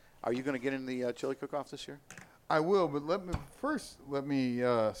you going to get in the chili cook-off this year? I will, but let me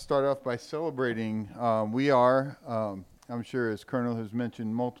start off by celebrating. We are, I'm sure, as Colonel has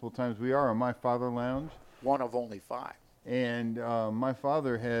mentioned multiple times, we are a My Father Lounge, One of only 5. and my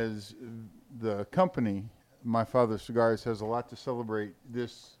father has the company. My Father Cigars has a lot to celebrate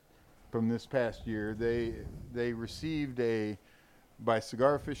from this past year. They received by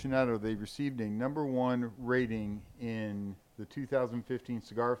Cigar Aficionado, they received a #1 rating in the 2015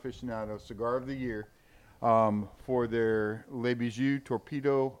 Cigar Aficionado Cigar of the Year. For their Le Bijou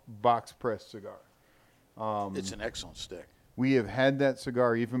Torpedo Box Press cigar. It's an excellent stick. We have had that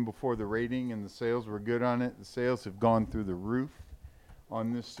cigar even before the rating, and the sales were good on it. The sales have gone through the roof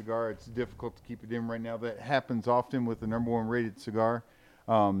on this cigar. It's difficult to keep it in right now. That happens often with the #1 rated cigar.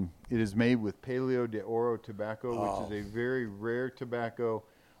 It is made with Paleo de Oro tobacco, which is a very rare tobacco,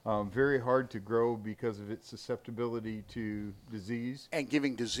 very hard to grow because of its susceptibility to disease. And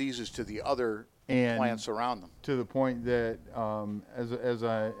giving diseases to the other And plants around them. to the point that,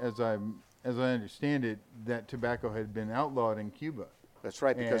 as I understand it, that tobacco had been outlawed in Cuba. That's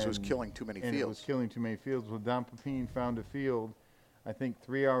right, because it was And- killing too many and it was fields. killing too many fields. Well, Don Pepin found a field, I think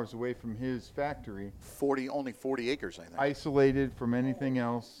 3 hours away from his factory, Only 40 acres, I think. isolated from anything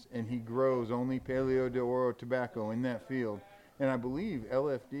else, and he grows only Paleo de Oro tobacco in that field. And I believe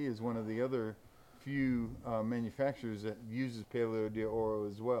LFD is one of the other few manufacturers that uses Paleo de Oro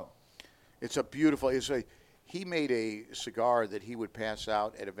as well. It's he made a cigar that he would pass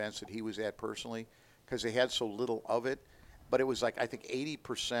out at events that he was at personally because they had so little of it. But it was like, I think,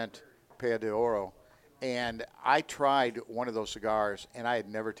 80% Paleo de Oro. And I tried one of those cigars, and I had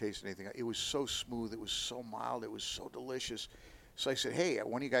never tasted anything. It was so smooth. It was so mild. It was so delicious. So I said, hey,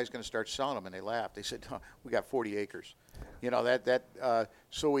 when are you guys going to start selling them? And they laughed. They said, oh, we got 40 acres.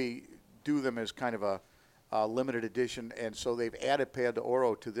 So we do them as kind of a limited edition. And so they've added Paleo de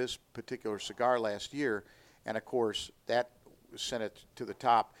Oro to this particular cigar last year. And, of course, that sent it to the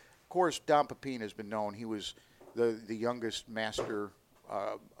top. Of course, Don Pepin has been known. He was the youngest master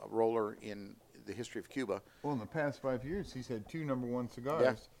roller in the history of Cuba. Well, in the past 5 years, he's had 2 #1 cigars.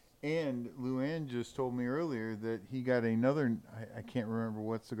 Yeah. And Luann just told me earlier that he got another, I can't remember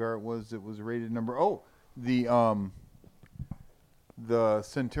what cigar it was that was rated the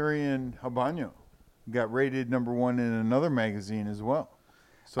Centurion Habano got rated #1 in another magazine as well.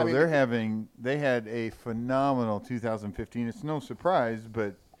 So I mean, they had a phenomenal 2015. It's no surprise,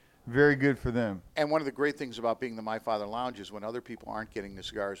 but very good for them. And one of the great things about being the My Father Lounge is when other people aren't getting the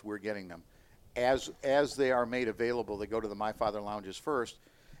cigars, we're getting them. As they are made available, they go to the My Father Lounges first.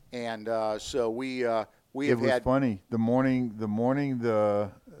 And so we have It was had funny. The morning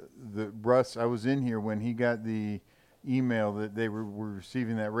the Russ, I was in here when he got the email that they were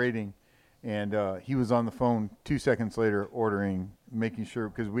receiving that rating, and he was on the phone 2 seconds later ordering, making sure,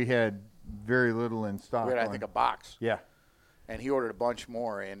 because we had very little in stock. I think a box. Yeah. And he ordered a bunch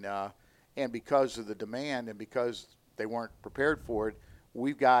more, and because of the demand and because they weren't prepared for it,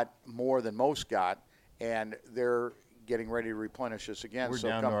 we've got more than most got, and they're getting ready to replenish us again. We're so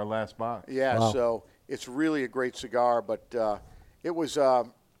down to our last box. Yeah, Wow. So it's really a great cigar, but it was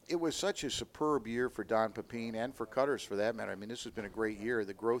such a superb year for Don Pepin and for Cutters for that matter. I mean, this has been a great year.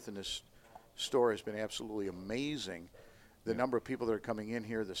 The growth in this store has been absolutely amazing. The number of people that are coming in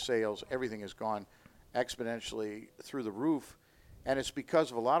here, the sales, everything has gone exponentially through the roof, and it's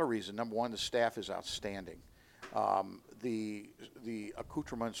because of a lot of reasons. Number one, the staff is outstanding. The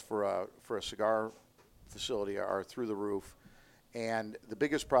accoutrements for a cigar facility are through the roof, and the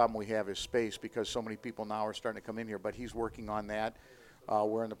biggest problem we have is space because so many people now are starting to come in here. But he's working on that.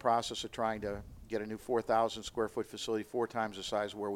 We're in the process of trying to get a new 4,000 square foot facility, 4 times the size of where